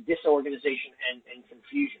disorganization, and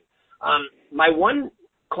confusion. My one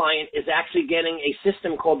client is actually getting a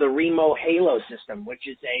system called the Remo Halo system, which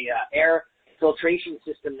is a air filtration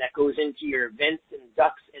system that goes into your vents and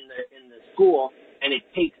ducts in the school, and it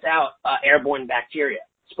takes out airborne bacteria.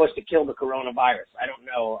 It's supposed to kill the coronavirus. I don't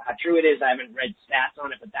know how true it is. I haven't read stats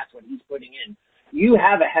on it, but that's what he's putting in. You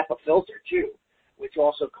have a HEPA filter too, which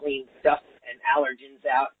also cleans dust and allergens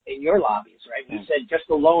out in your lobbies, right? You said just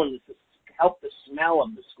alone to help the smell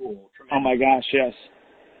of the school tremendously. Oh my gosh, yes.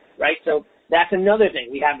 Right, so that's another thing.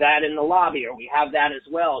 We have that in the lobby, or we have that as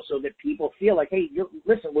well, so that people feel like, hey,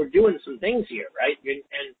 listen, we're doing some things here, right?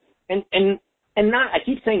 And not, I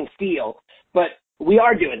keep saying feel, but we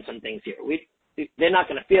are doing some things here. They're not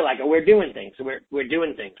going to feel like it. We're doing things. We're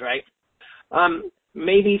doing things, right?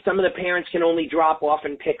 Maybe some of the parents can only drop off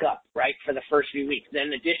and pick up, right, for the first few weeks.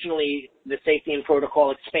 Then additionally, the safety and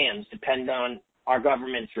protocol expands, depend on our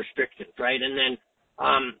government's restrictions, right? And then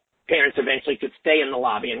parents eventually could stay in the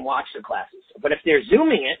lobby and watch the classes. But if you're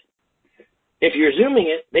zooming it,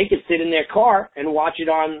 they could sit in their car and watch it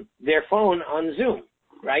on their phone on Zoom,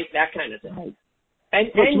 right? That kind of thing.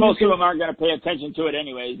 And most of them aren't going to pay attention to it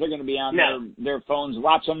anyways. They're going to be on their phones,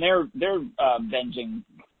 watching their binging.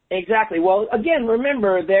 Exactly. Well, again,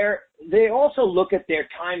 remember, they also look at their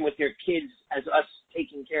time with their kids as us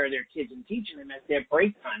taking care of their kids and teaching them as their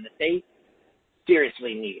break time that they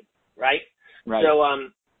seriously need, right? Right. So,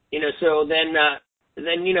 so then,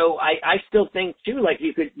 I still think too, like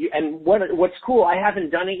and what's cool, I haven't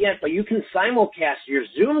done it yet, but you can simulcast your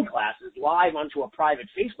Zoom classes live onto a private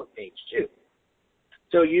Facebook page too.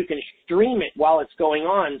 So you can stream it while it's going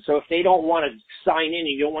on. So if they don't want to sign in and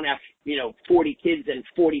you don't want to have, 40 kids and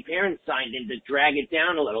 40 parents signed in to drag it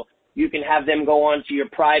down a little, you can have them go on to your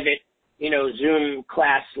private, Zoom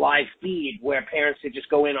class live feed where parents could just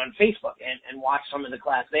go in on Facebook and watch some of the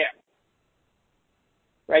class there.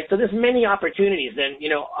 Right. So there's many opportunities. And,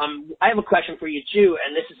 I have a question for you too.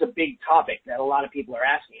 And this is a big topic that a lot of people are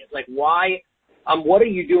asking. It's like, why, what are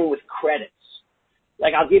you doing with credits?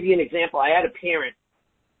 Like, I'll give you an example. I had a parent,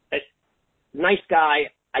 nice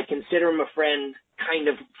guy. I consider him a friend, kind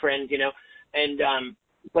of friend,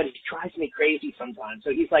 but he drives me crazy sometimes.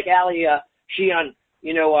 So he's like, Allie, Shion,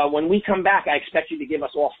 when we come back, I expect you to give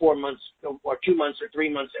us all 4 months or 2 months or 3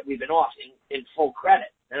 months that we've been off in full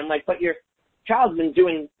credit. And I'm like, but your child's been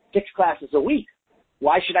doing 6 classes a week.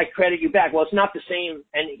 Why should I credit you back? Well, it's not the same.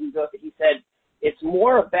 And he said, it's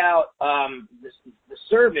more about the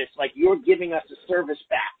service, like you're giving us a service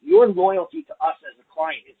back. Your loyalty to us as a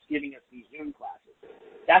client is giving us these Zoom classes.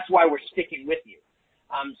 That's why we're sticking with you,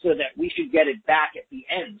 so that we should get it back at the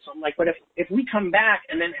end. So I'm like, but if we come back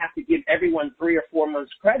and then have to give everyone 3 or 4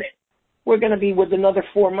 months credit, we're going to be with another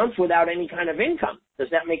 4 months without any kind of income. Does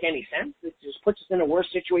that make any sense? It just puts us in a worse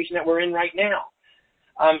situation that we're in right now.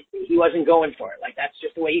 He wasn't going for it. Like, that's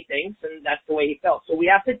just the way he thinks, and that's the way he felt. So we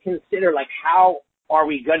have to consider, like, how are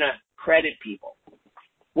we going to credit people?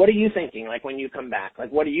 What are you thinking, like, when you come back?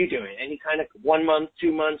 Like, what are you doing? Any kind of 1 month,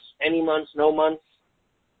 2 months, any months, no months?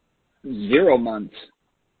 0 months.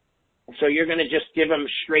 So you're going to just give them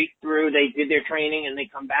straight through, they did their training, and they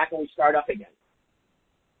come back and we start up again?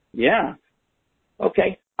 Yeah.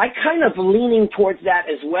 Okay. I kind of leaning towards that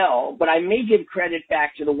as well, but I may give credit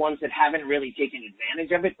back to the ones that haven't really taken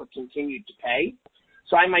advantage of it but continued to pay.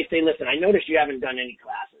 So I might say, listen, I noticed you haven't done any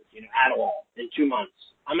classes, at all in 2 months.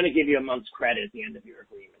 I'm going to give you a month's credit at the end of your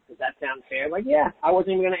agreement. Does that sound fair? Like, yeah, I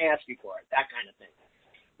wasn't even going to ask you for it, that kind of thing.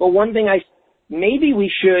 But one thing maybe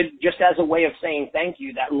we should, just as a way of saying thank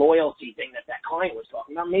you, that loyalty thing that client was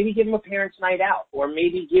talking about, maybe give them a parents' night out, or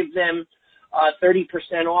maybe give them 30%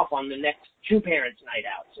 off on the next 2 parents' night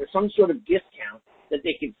outs, or some sort of discount that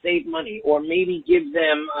they could save money, or maybe give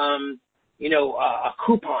them, a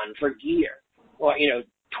coupon for gear, or,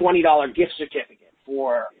 $20 gift certificate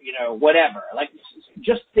for, whatever. Like,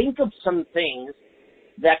 just think of some things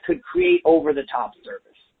that could create over-the-top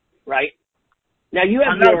service, right? Now,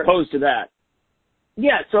 I'm not opposed to that.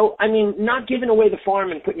 Yeah, so, not giving away the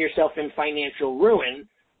farm and putting yourself in financial ruin,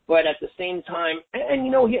 but at the same time,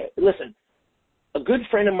 listen, a good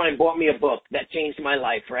friend of mine bought me a book that changed my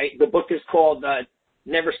life, right? The book is called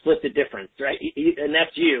Never Split the Difference, right? And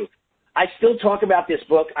that's you. I still talk about this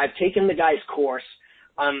book. I've taken the guy's course.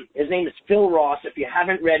 His name is Phil Ross. If you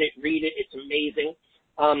haven't read it, read it. It's amazing.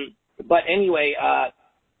 But anyway,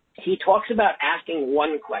 he talks about asking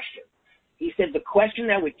one question. He said the question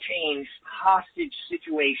that would change hostage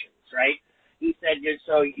situations, right? He said,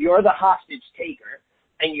 so you're the hostage taker,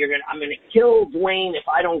 and I'm going to kill Duane if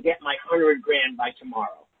I don't get my $100,000 by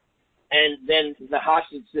tomorrow. And then the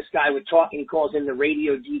hostage, this guy would talk, and he calls in the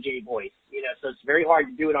radio DJ voice, so it's very hard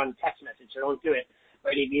to do it on text message, so don't do it.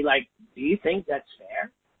 But he'd be like, do you think that's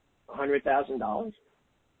fair? $100,000?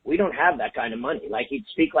 We don't have that kind of money. Like, he'd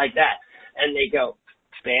speak like that. And they go,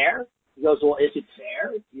 fair? He goes, well, is it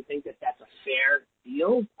fair? Do you think that that's a fair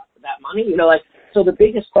deal, that money? So the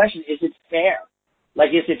biggest question, is it fair? Like,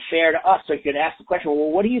 is it fair to us? So you could ask the question,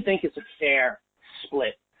 well, what do you think is a fair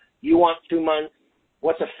split? You want 2 months?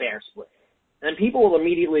 What's a fair split? And people will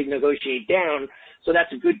immediately negotiate down, so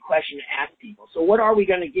that's a good question to ask people. So what are we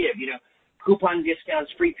going to give? Coupon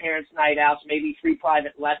discounts, free parents' night outs, maybe free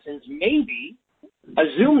private lessons, maybe a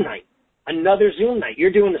Zoom night, another Zoom night.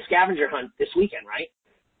 You're doing the scavenger hunt this weekend, right?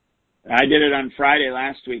 I did it on Friday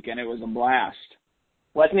last week, and it was a blast.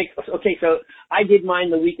 Okay, so I did mine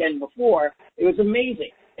the weekend before. It was amazing.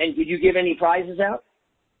 And did you give any prizes out?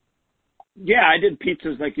 Yeah, I did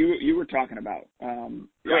pizzas like you were talking about.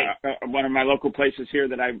 Great. One of my local places here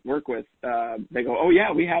that I work with, they go, oh,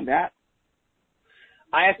 yeah, we have that.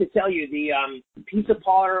 I have to tell you, the pizza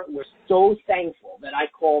parlor was so thankful that I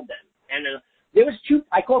called them. And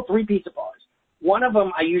I called 3 pizza parlors. One of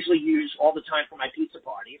them I usually use all the time for my pizza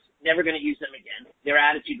parties. Never going to use them again. Their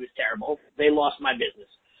attitude was terrible. They lost my business.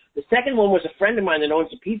 The second one was a friend of mine that owns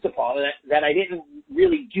a pizza parlor that I didn't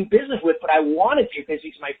really do business with, but I wanted to because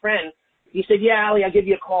he's my friend. He said, yeah, Allie, I'll give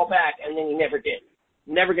you a call back. And then he never did.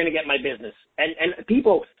 Never going to get my business. And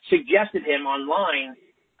people suggested him online.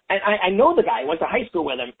 And I know the guy. I went to high school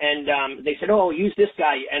with him. And they said, oh, use this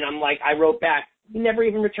guy. And I'm like, I wrote back. He never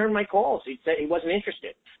even returned my calls. He said he wasn't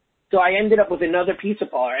interested. So I ended up with another pizza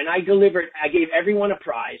parlor, and I gave everyone a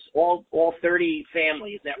prize, all 30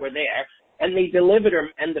 families that were there, and they delivered them,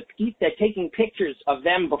 and they're taking pictures of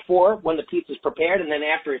them before when the pizza's prepared and then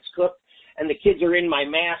after it's cooked, and the kids are in my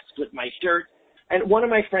masks with my shirt. And one of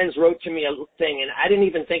my friends wrote to me a thing, and I didn't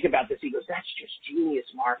even think about this. He goes, that's just genius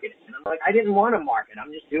marketing. And I'm like, I didn't want to market.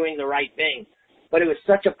 I'm just doing the right thing. But it was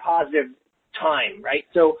such a positive time, right?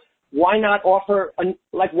 So why not offer,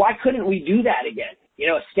 why couldn't we do that again?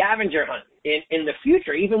 A scavenger hunt in the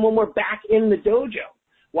future, even when we're back in the dojo.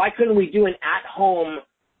 Why couldn't we do an at-home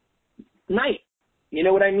night? You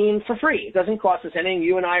know what I mean? For free. It doesn't cost us anything.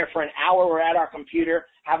 You and I are for an hour. We're at our computer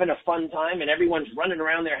having a fun time, and everyone's running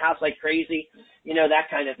around their house like crazy. That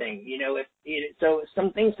kind of thing. So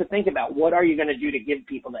some things to think about. What are you going to do to give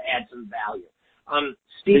people to add some value?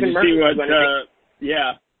 Stephen Murphy.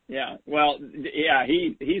 Yeah. Well, yeah,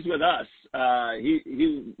 he's with us.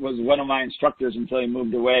 He was one of my instructors until he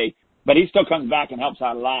moved away, but he still comes back and helps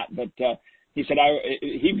out a lot. But he said,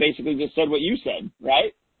 he basically just said what you said,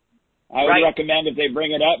 right? I would recommend if they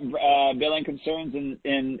bring it up, billing concerns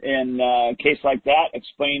in a case like that,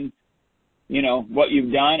 explain, what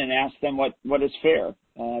you've done and ask them what is fair.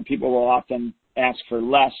 People will often ask for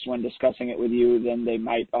less when discussing it with you than they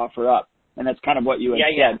might offer up. And that's kind of what you had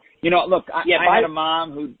said. Look, I had a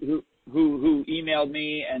mom who emailed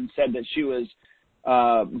me and said that she was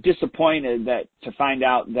disappointed to find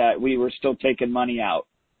out that we were still taking money out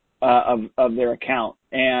of their account.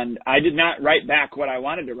 And I did not write back what I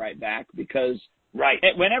wanted to write back because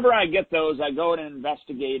whenever I get those, I go and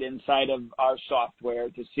investigate inside of our software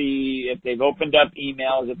to see if they've opened up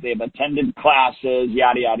emails, if they've attended classes,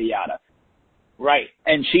 yada, yada, yada. Right.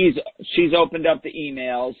 And she's opened up the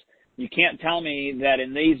emails. You can't tell me that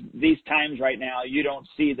in these times right now you don't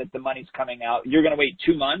see that the money's coming out. You're going to wait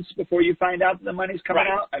 2 months before you find out that the money's coming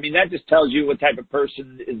out? I mean, that just tells you what type of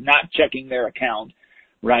person is not checking their account,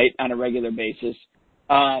 right, on a regular basis.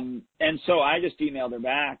 And so I just emailed her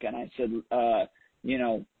back and I said,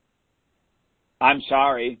 I'm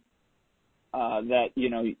sorry that,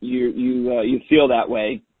 you feel that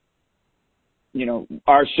way.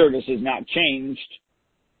 Our service has not changed.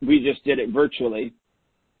 We just did it virtually.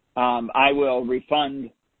 I will refund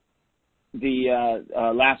the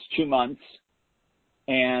last 2 months,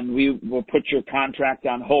 and we will put your contract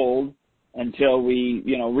on hold until we,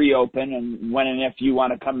 reopen. And when and if you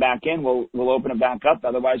want to come back in, we'll open it back up.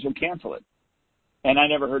 Otherwise, we'll cancel it. And I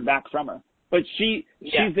never heard back from her. But she's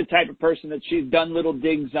the type of person that she's done little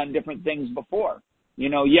digs on different things before.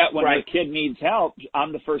 Yet when her kid needs help,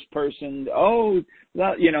 I'm the first person.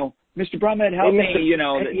 Mr. Brumhead, help me.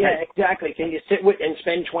 Exactly. Can you sit and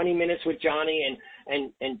spend 20 minutes with Johnny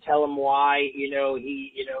and tell him why he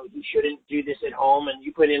shouldn't do this at home, and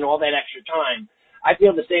you put in all that extra time. I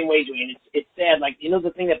feel the same way, Duane. It's sad. Like,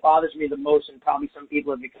 the thing that bothers me the most, and probably some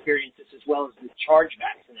people have experienced this as well, is the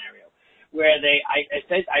chargeback scenario, where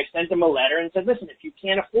I sent them a letter and said, listen, if you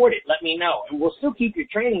can't afford it, let me know, and we'll still keep your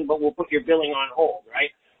training, but we'll put your billing on hold,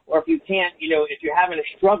 right? Or if you can't, if you're having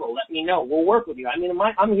a struggle, let me know. We'll work with you. I mean,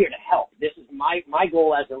 I'm here to help. This is my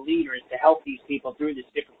goal as a leader is to help these people through this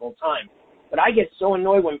difficult time. But I get so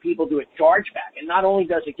annoyed when people do a chargeback, and not only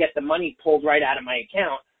does it get the money pulled right out of my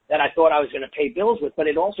account that I thought I was going to pay bills with, but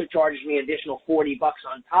it also charges me additional $40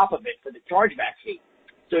 on top of it for the chargeback fee.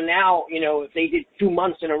 So now, if they did 2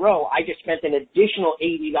 months in a row, I just spent an additional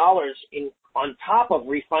 $80 on top of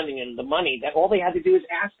refunding them the money that all they had to do is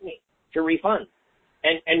ask me to refund.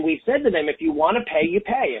 And we said to them, if you want to pay, you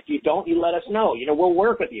pay. If you don't, you let us know. We'll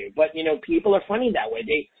work with you. But, people are funny that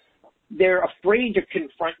way. They're afraid to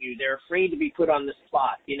confront you. They're afraid to be put on the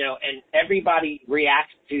spot, and everybody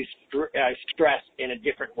reacts to stress in a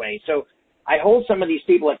different way. So I hold some of these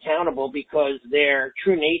people accountable because their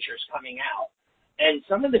true nature is coming out. And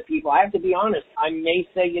some of the people, I have to be honest, I may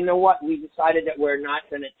say, you know what, we decided that we're not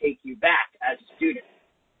going to take you back as a student.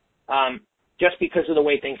 Just because of the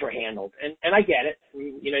way things were handled. And I get it.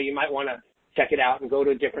 You might want to check it out and go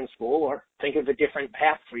to a different school or think of a different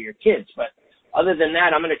path for your kids. But other than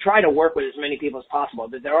that, I'm going to try to work with as many people as possible.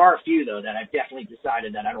 But there are a few, though, that I've definitely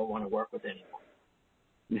decided that I don't want to work with anymore.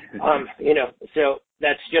 So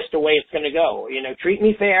that's just the way it's going to go. Treat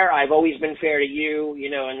me fair. I've always been fair to you,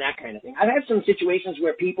 and that kind of thing. I've had some situations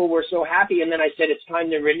where people were so happy, and then I said, it's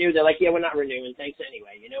time to renew. They're like, yeah, we're not renewing. Thanks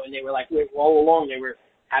anyway, and they were like, all along they were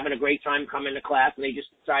having a great time coming to class, and they just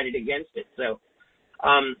decided against it. So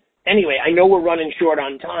anyway, I know we're running short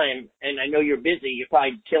on time, and I know you're busy. You're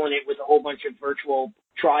probably killing it with a whole bunch of virtual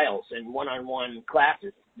trials and one-on-one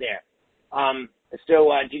classes there.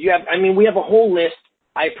 Did you have, we have a whole list.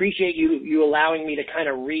 I appreciate you allowing me to kind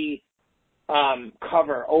of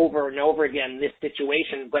cover over and over again this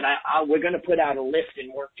situation, but we're going to put out a list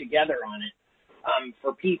and work together on it.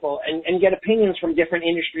 For people and get opinions from different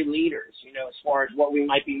industry leaders, as far as what we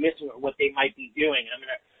might be missing or what they might be doing. I'm going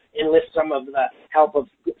to enlist some of the help of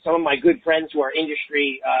some of my good friends who are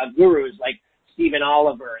industry gurus like Stephen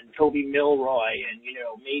Oliver and Toby Milroy and,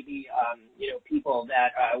 maybe, people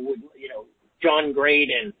that would, John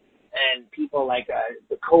Graydon and people like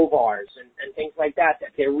the Kovars and things like that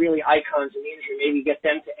they're really icons in the industry. Maybe get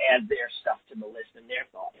them to add their stuff to the list and their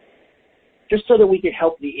thoughts, just so that we could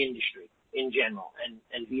help the industry in general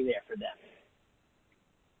and be there for them.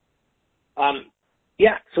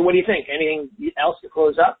 So what do you think? Anything else to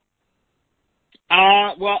close up?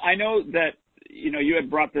 Well, I know that, you had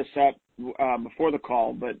brought this up before the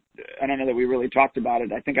call, but I don't know that we really talked about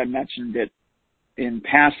it. I think I mentioned it in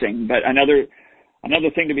passing, but another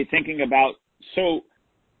thing to be thinking about. So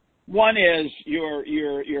one is your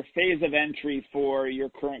phase of entry for your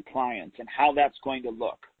current clients and how that's going to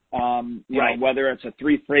look. Right. whether it's a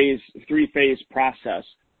three-phase process,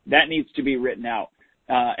 that needs to be written out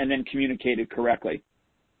and then communicated correctly.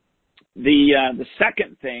 The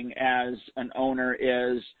second thing as an owner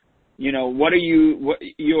is, what are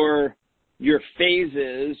your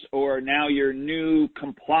phases, or now your new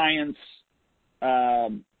compliance,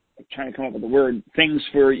 I'm trying to come up with the word, things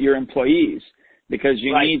for your employees, because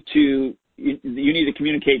you Right. need to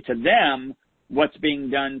communicate to them what's being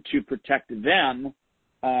done to protect them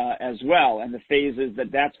as well, and the phases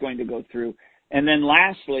that's going to go through. And then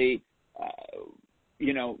lastly,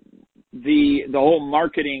 the whole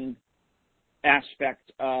marketing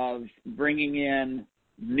aspect of bringing in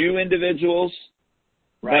new individuals,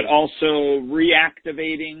 Right. but also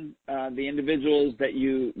reactivating the individuals that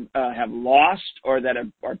you have lost or that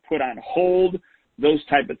are put on hold. Those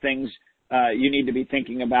type of things you need to be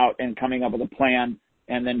thinking about and coming up with a plan,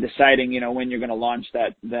 and then deciding when you're going to launch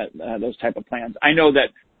those type of plans. I know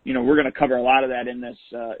that we're going to cover a lot of that in this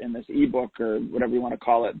ebook or whatever you want to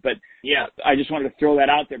call it, but Yeah, I just wanted to throw that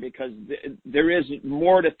out there because there is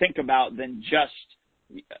more to think about than just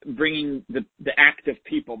bringing the active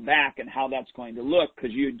people back and how that's going to look,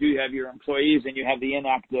 because you do have your employees and you have the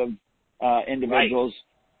inactive individuals,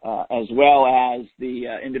 as well as the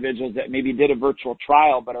individuals that maybe did a virtual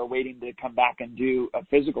trial but are waiting to come back and do a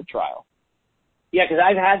physical trial. Yeah, because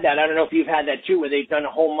I've had that. I don't know if you've had that too, where they've done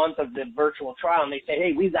a whole month of the virtual trial and they say,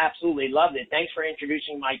 hey, we've absolutely loved it. Thanks for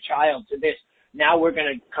introducing my child to this. Now we're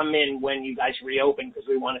going to come in when you guys reopen because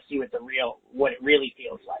we want to see what it really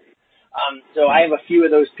feels like. So I have a few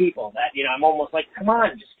of those people that, I'm almost like, come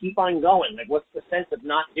on, just keep on going. Like, what's the sense of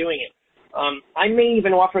not doing it? I may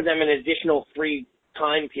even offer them an additional free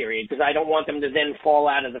time period because I don't want them to then fall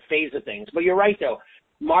out of the phase of things. But you're right, though.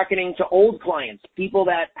 Marketing to old clients, people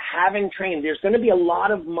that haven't trained. There's going to be a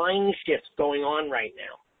lot of mind shifts going on right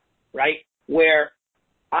now, right? Where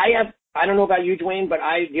I don't know about you, Duane, but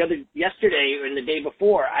yesterday and the day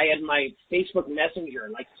before, I had my Facebook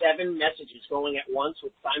Messenger, like 7 messages going at once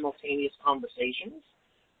with simultaneous conversations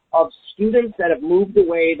of students that have moved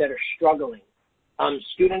away that are struggling.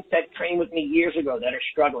 Students that trained with me years ago that are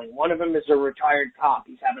struggling. One of them is a retired cop.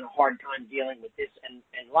 He's having a hard time dealing with this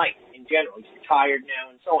and life in general. He's retired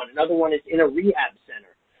now and so on. Another one is in a rehab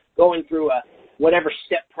center going through a whatever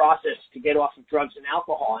step process to get off of drugs and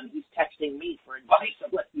alcohol, and he's texting me for advice.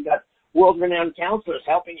 I'm like, you got world-renowned counselors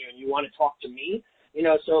helping you, and you want to talk to me?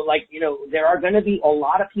 There are going to be a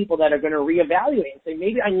lot of people that are going to reevaluate and say,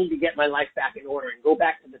 maybe I need to get my life back in order and go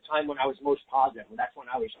back to the time when I was most positive. Well, that's when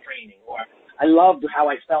I was training, or I loved how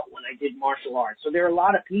I felt when I did martial arts. So there are a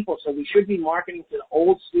lot of people. So we should be marketing to the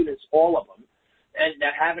old students, all of them, and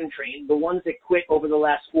that haven't trained, the ones that quit over the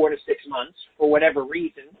last 4 to 6 months for whatever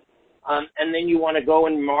reason. And then you want to go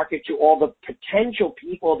and market to all the potential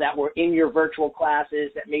people that were in your virtual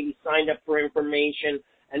classes that maybe signed up for information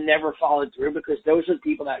and never followed through, because those are the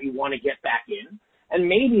people that you want to get back in. And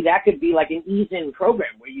maybe that could be like an ease-in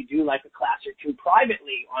program where you do like a class or two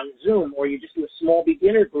privately on Zoom, or you just do a small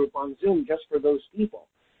beginner group on Zoom just for those people.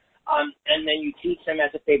 And then you teach them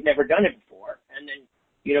as if they've never done it before, and then,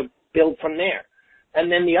 build from there. And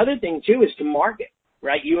then the other thing, too, is to market,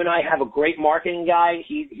 right? You and I have a great marketing guy.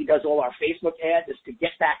 He does all our Facebook ads, is to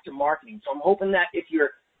get back to marketing. So I'm hoping that if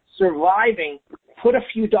you're surviving, put a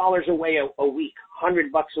few dollars away a week, $100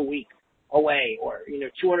 a week away, or,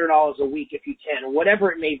 $200 a week if you can, or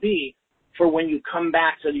whatever it may be, for when you come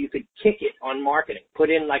back so that you could kick it on marketing. Put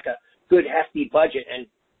in like a good hefty budget and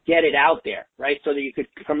get it out there, right? So that you could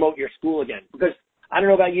promote your school again. Because I don't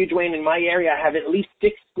know about you, Duane, in my area, I have at least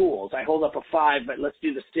 6 schools. I hold up a 5, but let's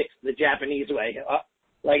do the 6 the Japanese way,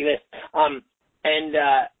 like this.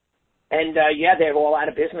 Yeah, they're all out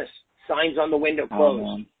of business. Signs on the window closed.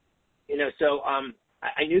 Oh,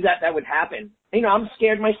 I knew that would happen. I'm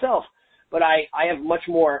scared myself, but I have much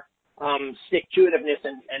more stick-to-itiveness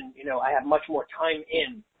and I have much more time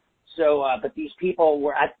in. So, but these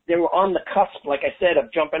people they were on the cusp, like I said,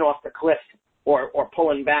 of jumping off the cliff or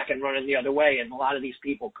pulling back and running the other way, and a lot of these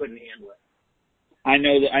people couldn't handle it. I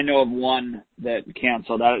know of one that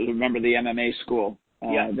canceled. I remember the MMA school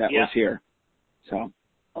was here. So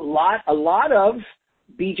a lot of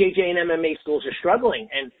BJJ and MMA schools are struggling.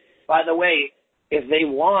 And by the way, if they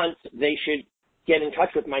want, they should get in touch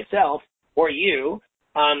with myself or you,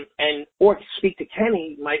 or speak to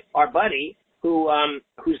Kenny, our buddy,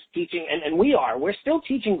 who's teaching, and we're still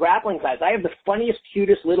teaching grappling class. I have the funniest,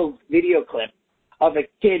 cutest little video clip of a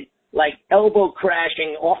kid like elbow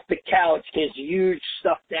crashing off the couch, his huge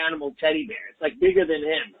stuffed animal teddy bear. It's like bigger than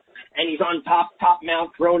him. And he's on top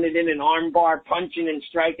mount, throwing it in an arm bar, punching and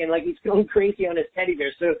striking like he's going crazy on his teddy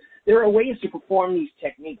bear. So there are ways to perform these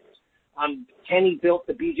techniques. Kenny built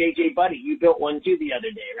the BJJ Buddy. You built one too the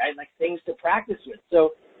other day, right? Like things to practice with.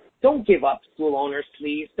 So don't give up, school owners,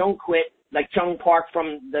 please. Don't quit. Like Chung Park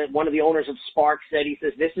one of the owners of Spark said, he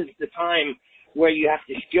says, this is the time where you have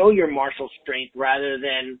to show your martial strength rather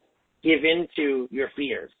than give in to your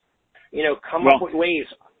fears. Come up with ways.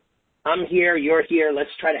 I'm here, you're here, let's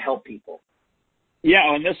try to help people.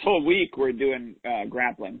 Yeah, and this whole week we're doing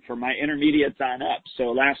grappling for my intermediates on up.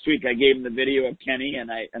 So last week I gave him the video of Kenny, and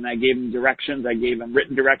I gave him directions. I gave him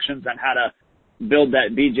written directions on how to build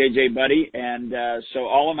that BJJ Buddy. And so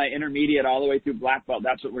all of my intermediate all the way through black belt,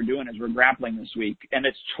 that's what we're doing is we're grappling this week. And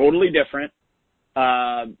it's totally different.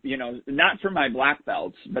 Not for my black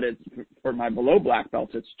belts, but it's for my below black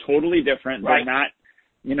belts. It's totally different. Right.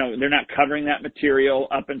 They're not covering that material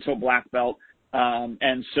up until black belt.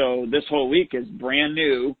 And so this whole week is brand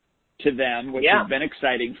new to them, which has been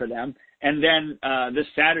exciting for them. And then, this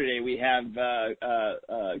Saturday we have,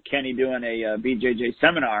 Kenny doing a BJJ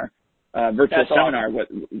seminar, virtual seminar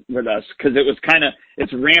with us. Cause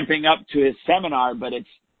it's ramping up to his seminar, but it's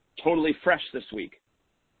totally fresh this week.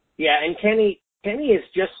 Yeah. And Kenny is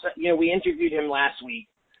just, we interviewed him last week.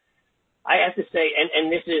 I have to say,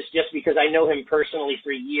 and this is just because I know him personally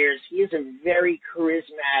for years, he is a very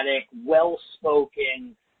charismatic,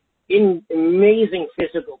 well-spoken, in amazing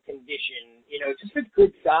physical condition, just a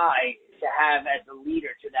good guy to have as a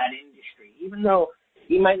leader to that industry. Even though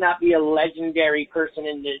he might not be a legendary person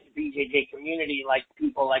in the BJJ community like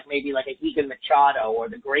people like maybe like a Higa Machado or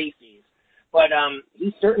the Gracies, but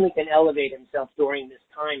he certainly can elevate himself during this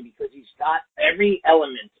time because he's got every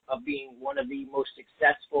element of being one of the most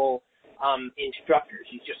successful instructors.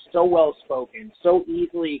 He's just so well spoken, so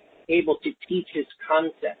easily able to teach his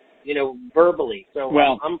concepts, verbally. So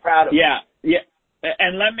I'm proud of him. Yeah.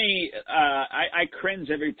 And let me, I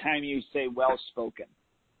cringe every time you say well spoken.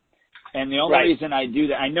 And the only reason I do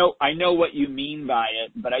that, I know what you mean by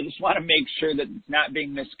it, but I just want to make sure that it's not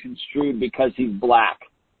being misconstrued because he's black.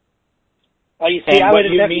 Oh, you see, I would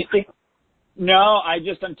have never seen. No,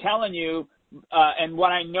 I'm telling you, and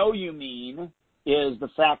what I know you mean is the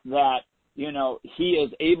fact that, he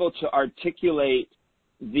is able to articulate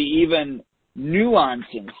the even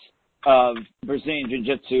nuances of Brazilian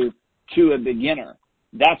Jiu-Jitsu to a beginner.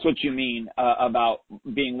 That's what you mean about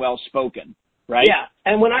being well-spoken, right? Yeah,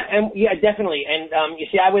 definitely. And you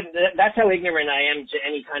see, that's how ignorant I am to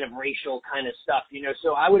any kind of racial kind of stuff,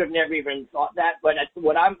 so I would have never even thought that. But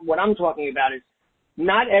what I'm talking about is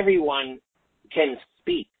not everyone can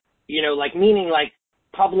speak, meaning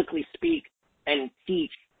publicly speak and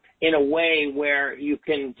teach in a way where you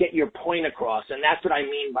can get your point across. And that's what I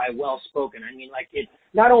mean by well-spoken. I mean, it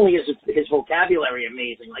not only is his vocabulary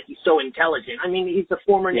amazing, he's so intelligent. I mean, he's a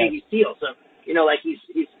former Navy SEAL, so,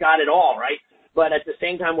 he's got it all, right? But at the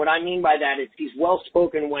same time, what I mean by that is he's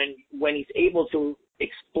well-spoken when he's able to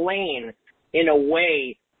explain in a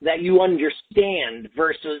way that you understand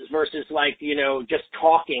versus just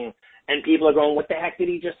talking and people are going, what the heck did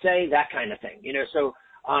he just say? That kind of thing, so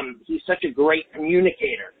he's such a great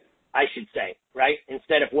communicator, I should say, right?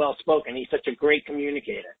 Instead of well-spoken, he's such a great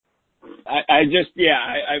communicator. I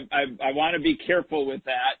want to be careful with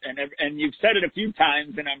that, and you've said it a few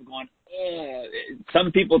times, and I'm going,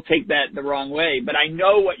 some people take that the wrong way, but I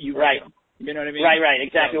know what you mean. You know what I mean? Right,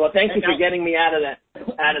 exactly. Well, thank you for getting me out of that.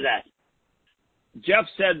 Jeff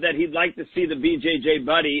said that he'd like to see the BJJ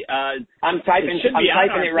Buddy. I'm typing it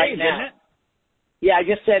right now. Yeah, I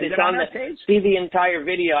just said it's on the page. See the entire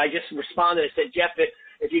video. I just responded. I said, Jeff,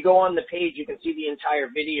 if you go on the page, you can see the entire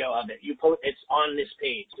video of it. It's on this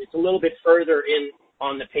page. It's a little bit further in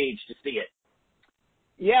on the page to see it.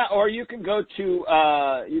 Yeah, or you can go to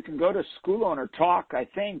School Owner Talk, I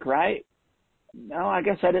think, right? No, I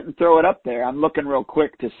guess I didn't throw it up there. I'm looking real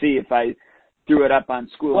quick to see if I threw it up on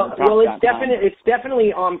schoolownertalk.com. Well, it's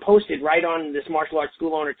definitely posted right on this Martial Arts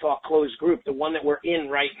School Owner Talk closed group, the one that we're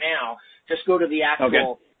in right now. Just go to the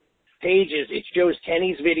actual pages. It shows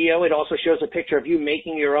Kenny's video. It also shows a picture of you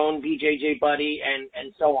making your own BJJ Buddy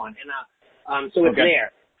and so on. And so it's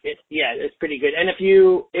there. It's pretty good. And if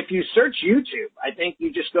you search YouTube, I think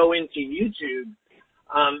you just go into YouTube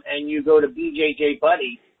and you go to BJJ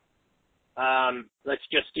Buddy. Let's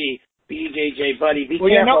just see BJJ Buddy. Be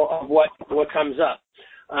careful of what comes up.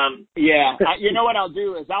 You know what I'll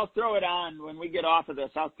do is I'll throw it on when we get off of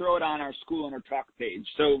this. I'll throw it on our School Owner Talk page.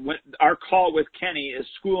 So our call with Kenny is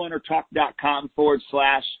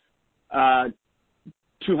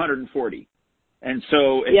schoolownertalk.com/240. And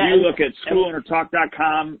so if you look at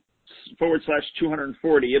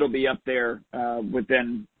schoolownertalk.com/240, it'll be up there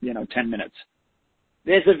within 10 minutes.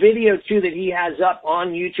 There's a video too that he has up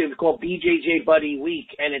on YouTube called BJJ Buddy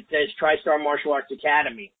Week, and it says TriStar Martial Arts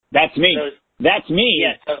Academy. That's me. That's me.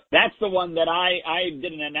 Yeah, That's the one that I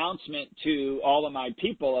did an announcement to all of my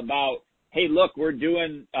people about, hey, look, we're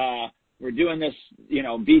doing this,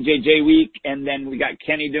 BJJ week, and then we got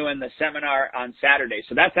Kenny doing the seminar on Saturday.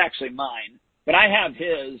 So that's actually mine. But I have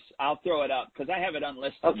his. I'll throw it up because I have it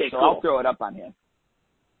unlisted. Okay, so cool. I'll throw it up on him.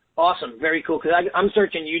 Awesome. Very cool. Because I'm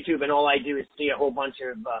searching YouTube, and all I do is see a whole bunch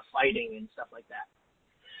of fighting and stuff like that.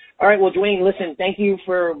 All right. Well, Duane, listen, thank you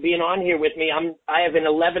for being on here with me. I have an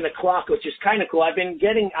 11 o'clock, which is kind of cool. I've been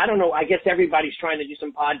getting, I don't know, I guess everybody's trying to do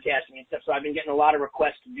some podcasting and stuff, so I've been getting a lot of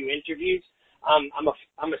requests to do interviews. I'm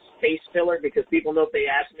a space filler because people know if they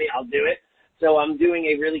ask me, I'll do it. So I'm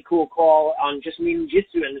doing a really cool call on just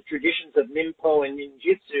ninjutsu and the traditions of ninpo and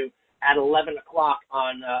ninjutsu at 11 o'clock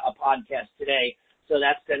on a podcast today. So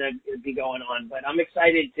that's going to be going on. But I'm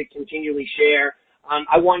excited to continually share.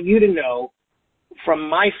 I want you to know, from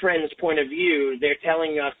my friends' point of view, they're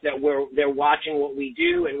telling us that they're watching what we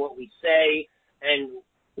do and what we say, and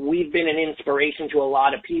we've been an inspiration to a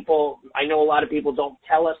lot of people. I know a lot of people don't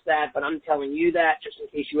tell us that, but I'm telling you that just in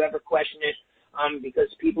case you ever question it,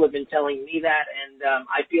 because people have been telling me that, and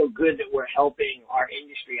I feel good that we're helping our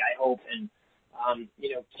industry, I hope, and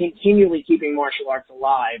continually keeping martial arts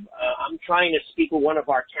alive. I'm trying to speak with one of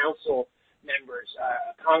our council members,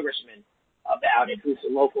 a congressman, about it, who's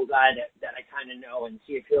a local guy that I kind of know, and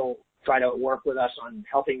see if he'll try to work with us on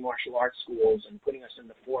helping martial arts schools and putting us in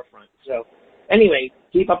the forefront. So anyway,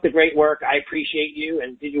 keep up the great work. I appreciate you.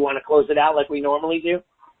 And did you want to close it out like we normally do?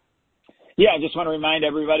 Yeah, I just want to remind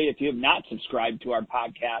everybody, if you have not subscribed to our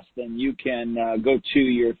podcast, then you can go to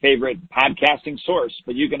your favorite podcasting source.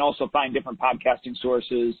 But you can also find different podcasting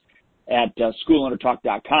sources at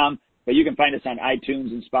schoolownertalk.com. But you can find us on iTunes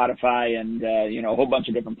and Spotify and, a whole bunch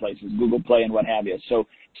of different places, Google Play and what have you. So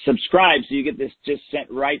subscribe so you get this just sent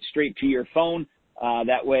right straight to your phone.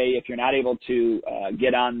 That way, if you're not able to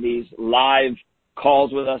get on these live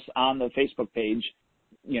calls with us on the Facebook page,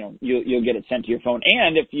 you'll get it sent to your phone.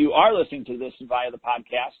 And if you are listening to this via the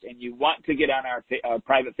podcast and you want to get on our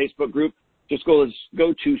private Facebook group, just go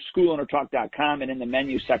to schoolownertalk.com, and in the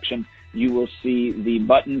menu section, you will see the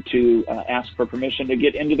button to ask for permission to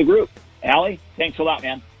get into the group. Allie, thanks a lot,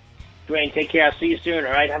 man. Duane, take care. I'll see you soon,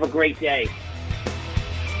 all right? Have a great day.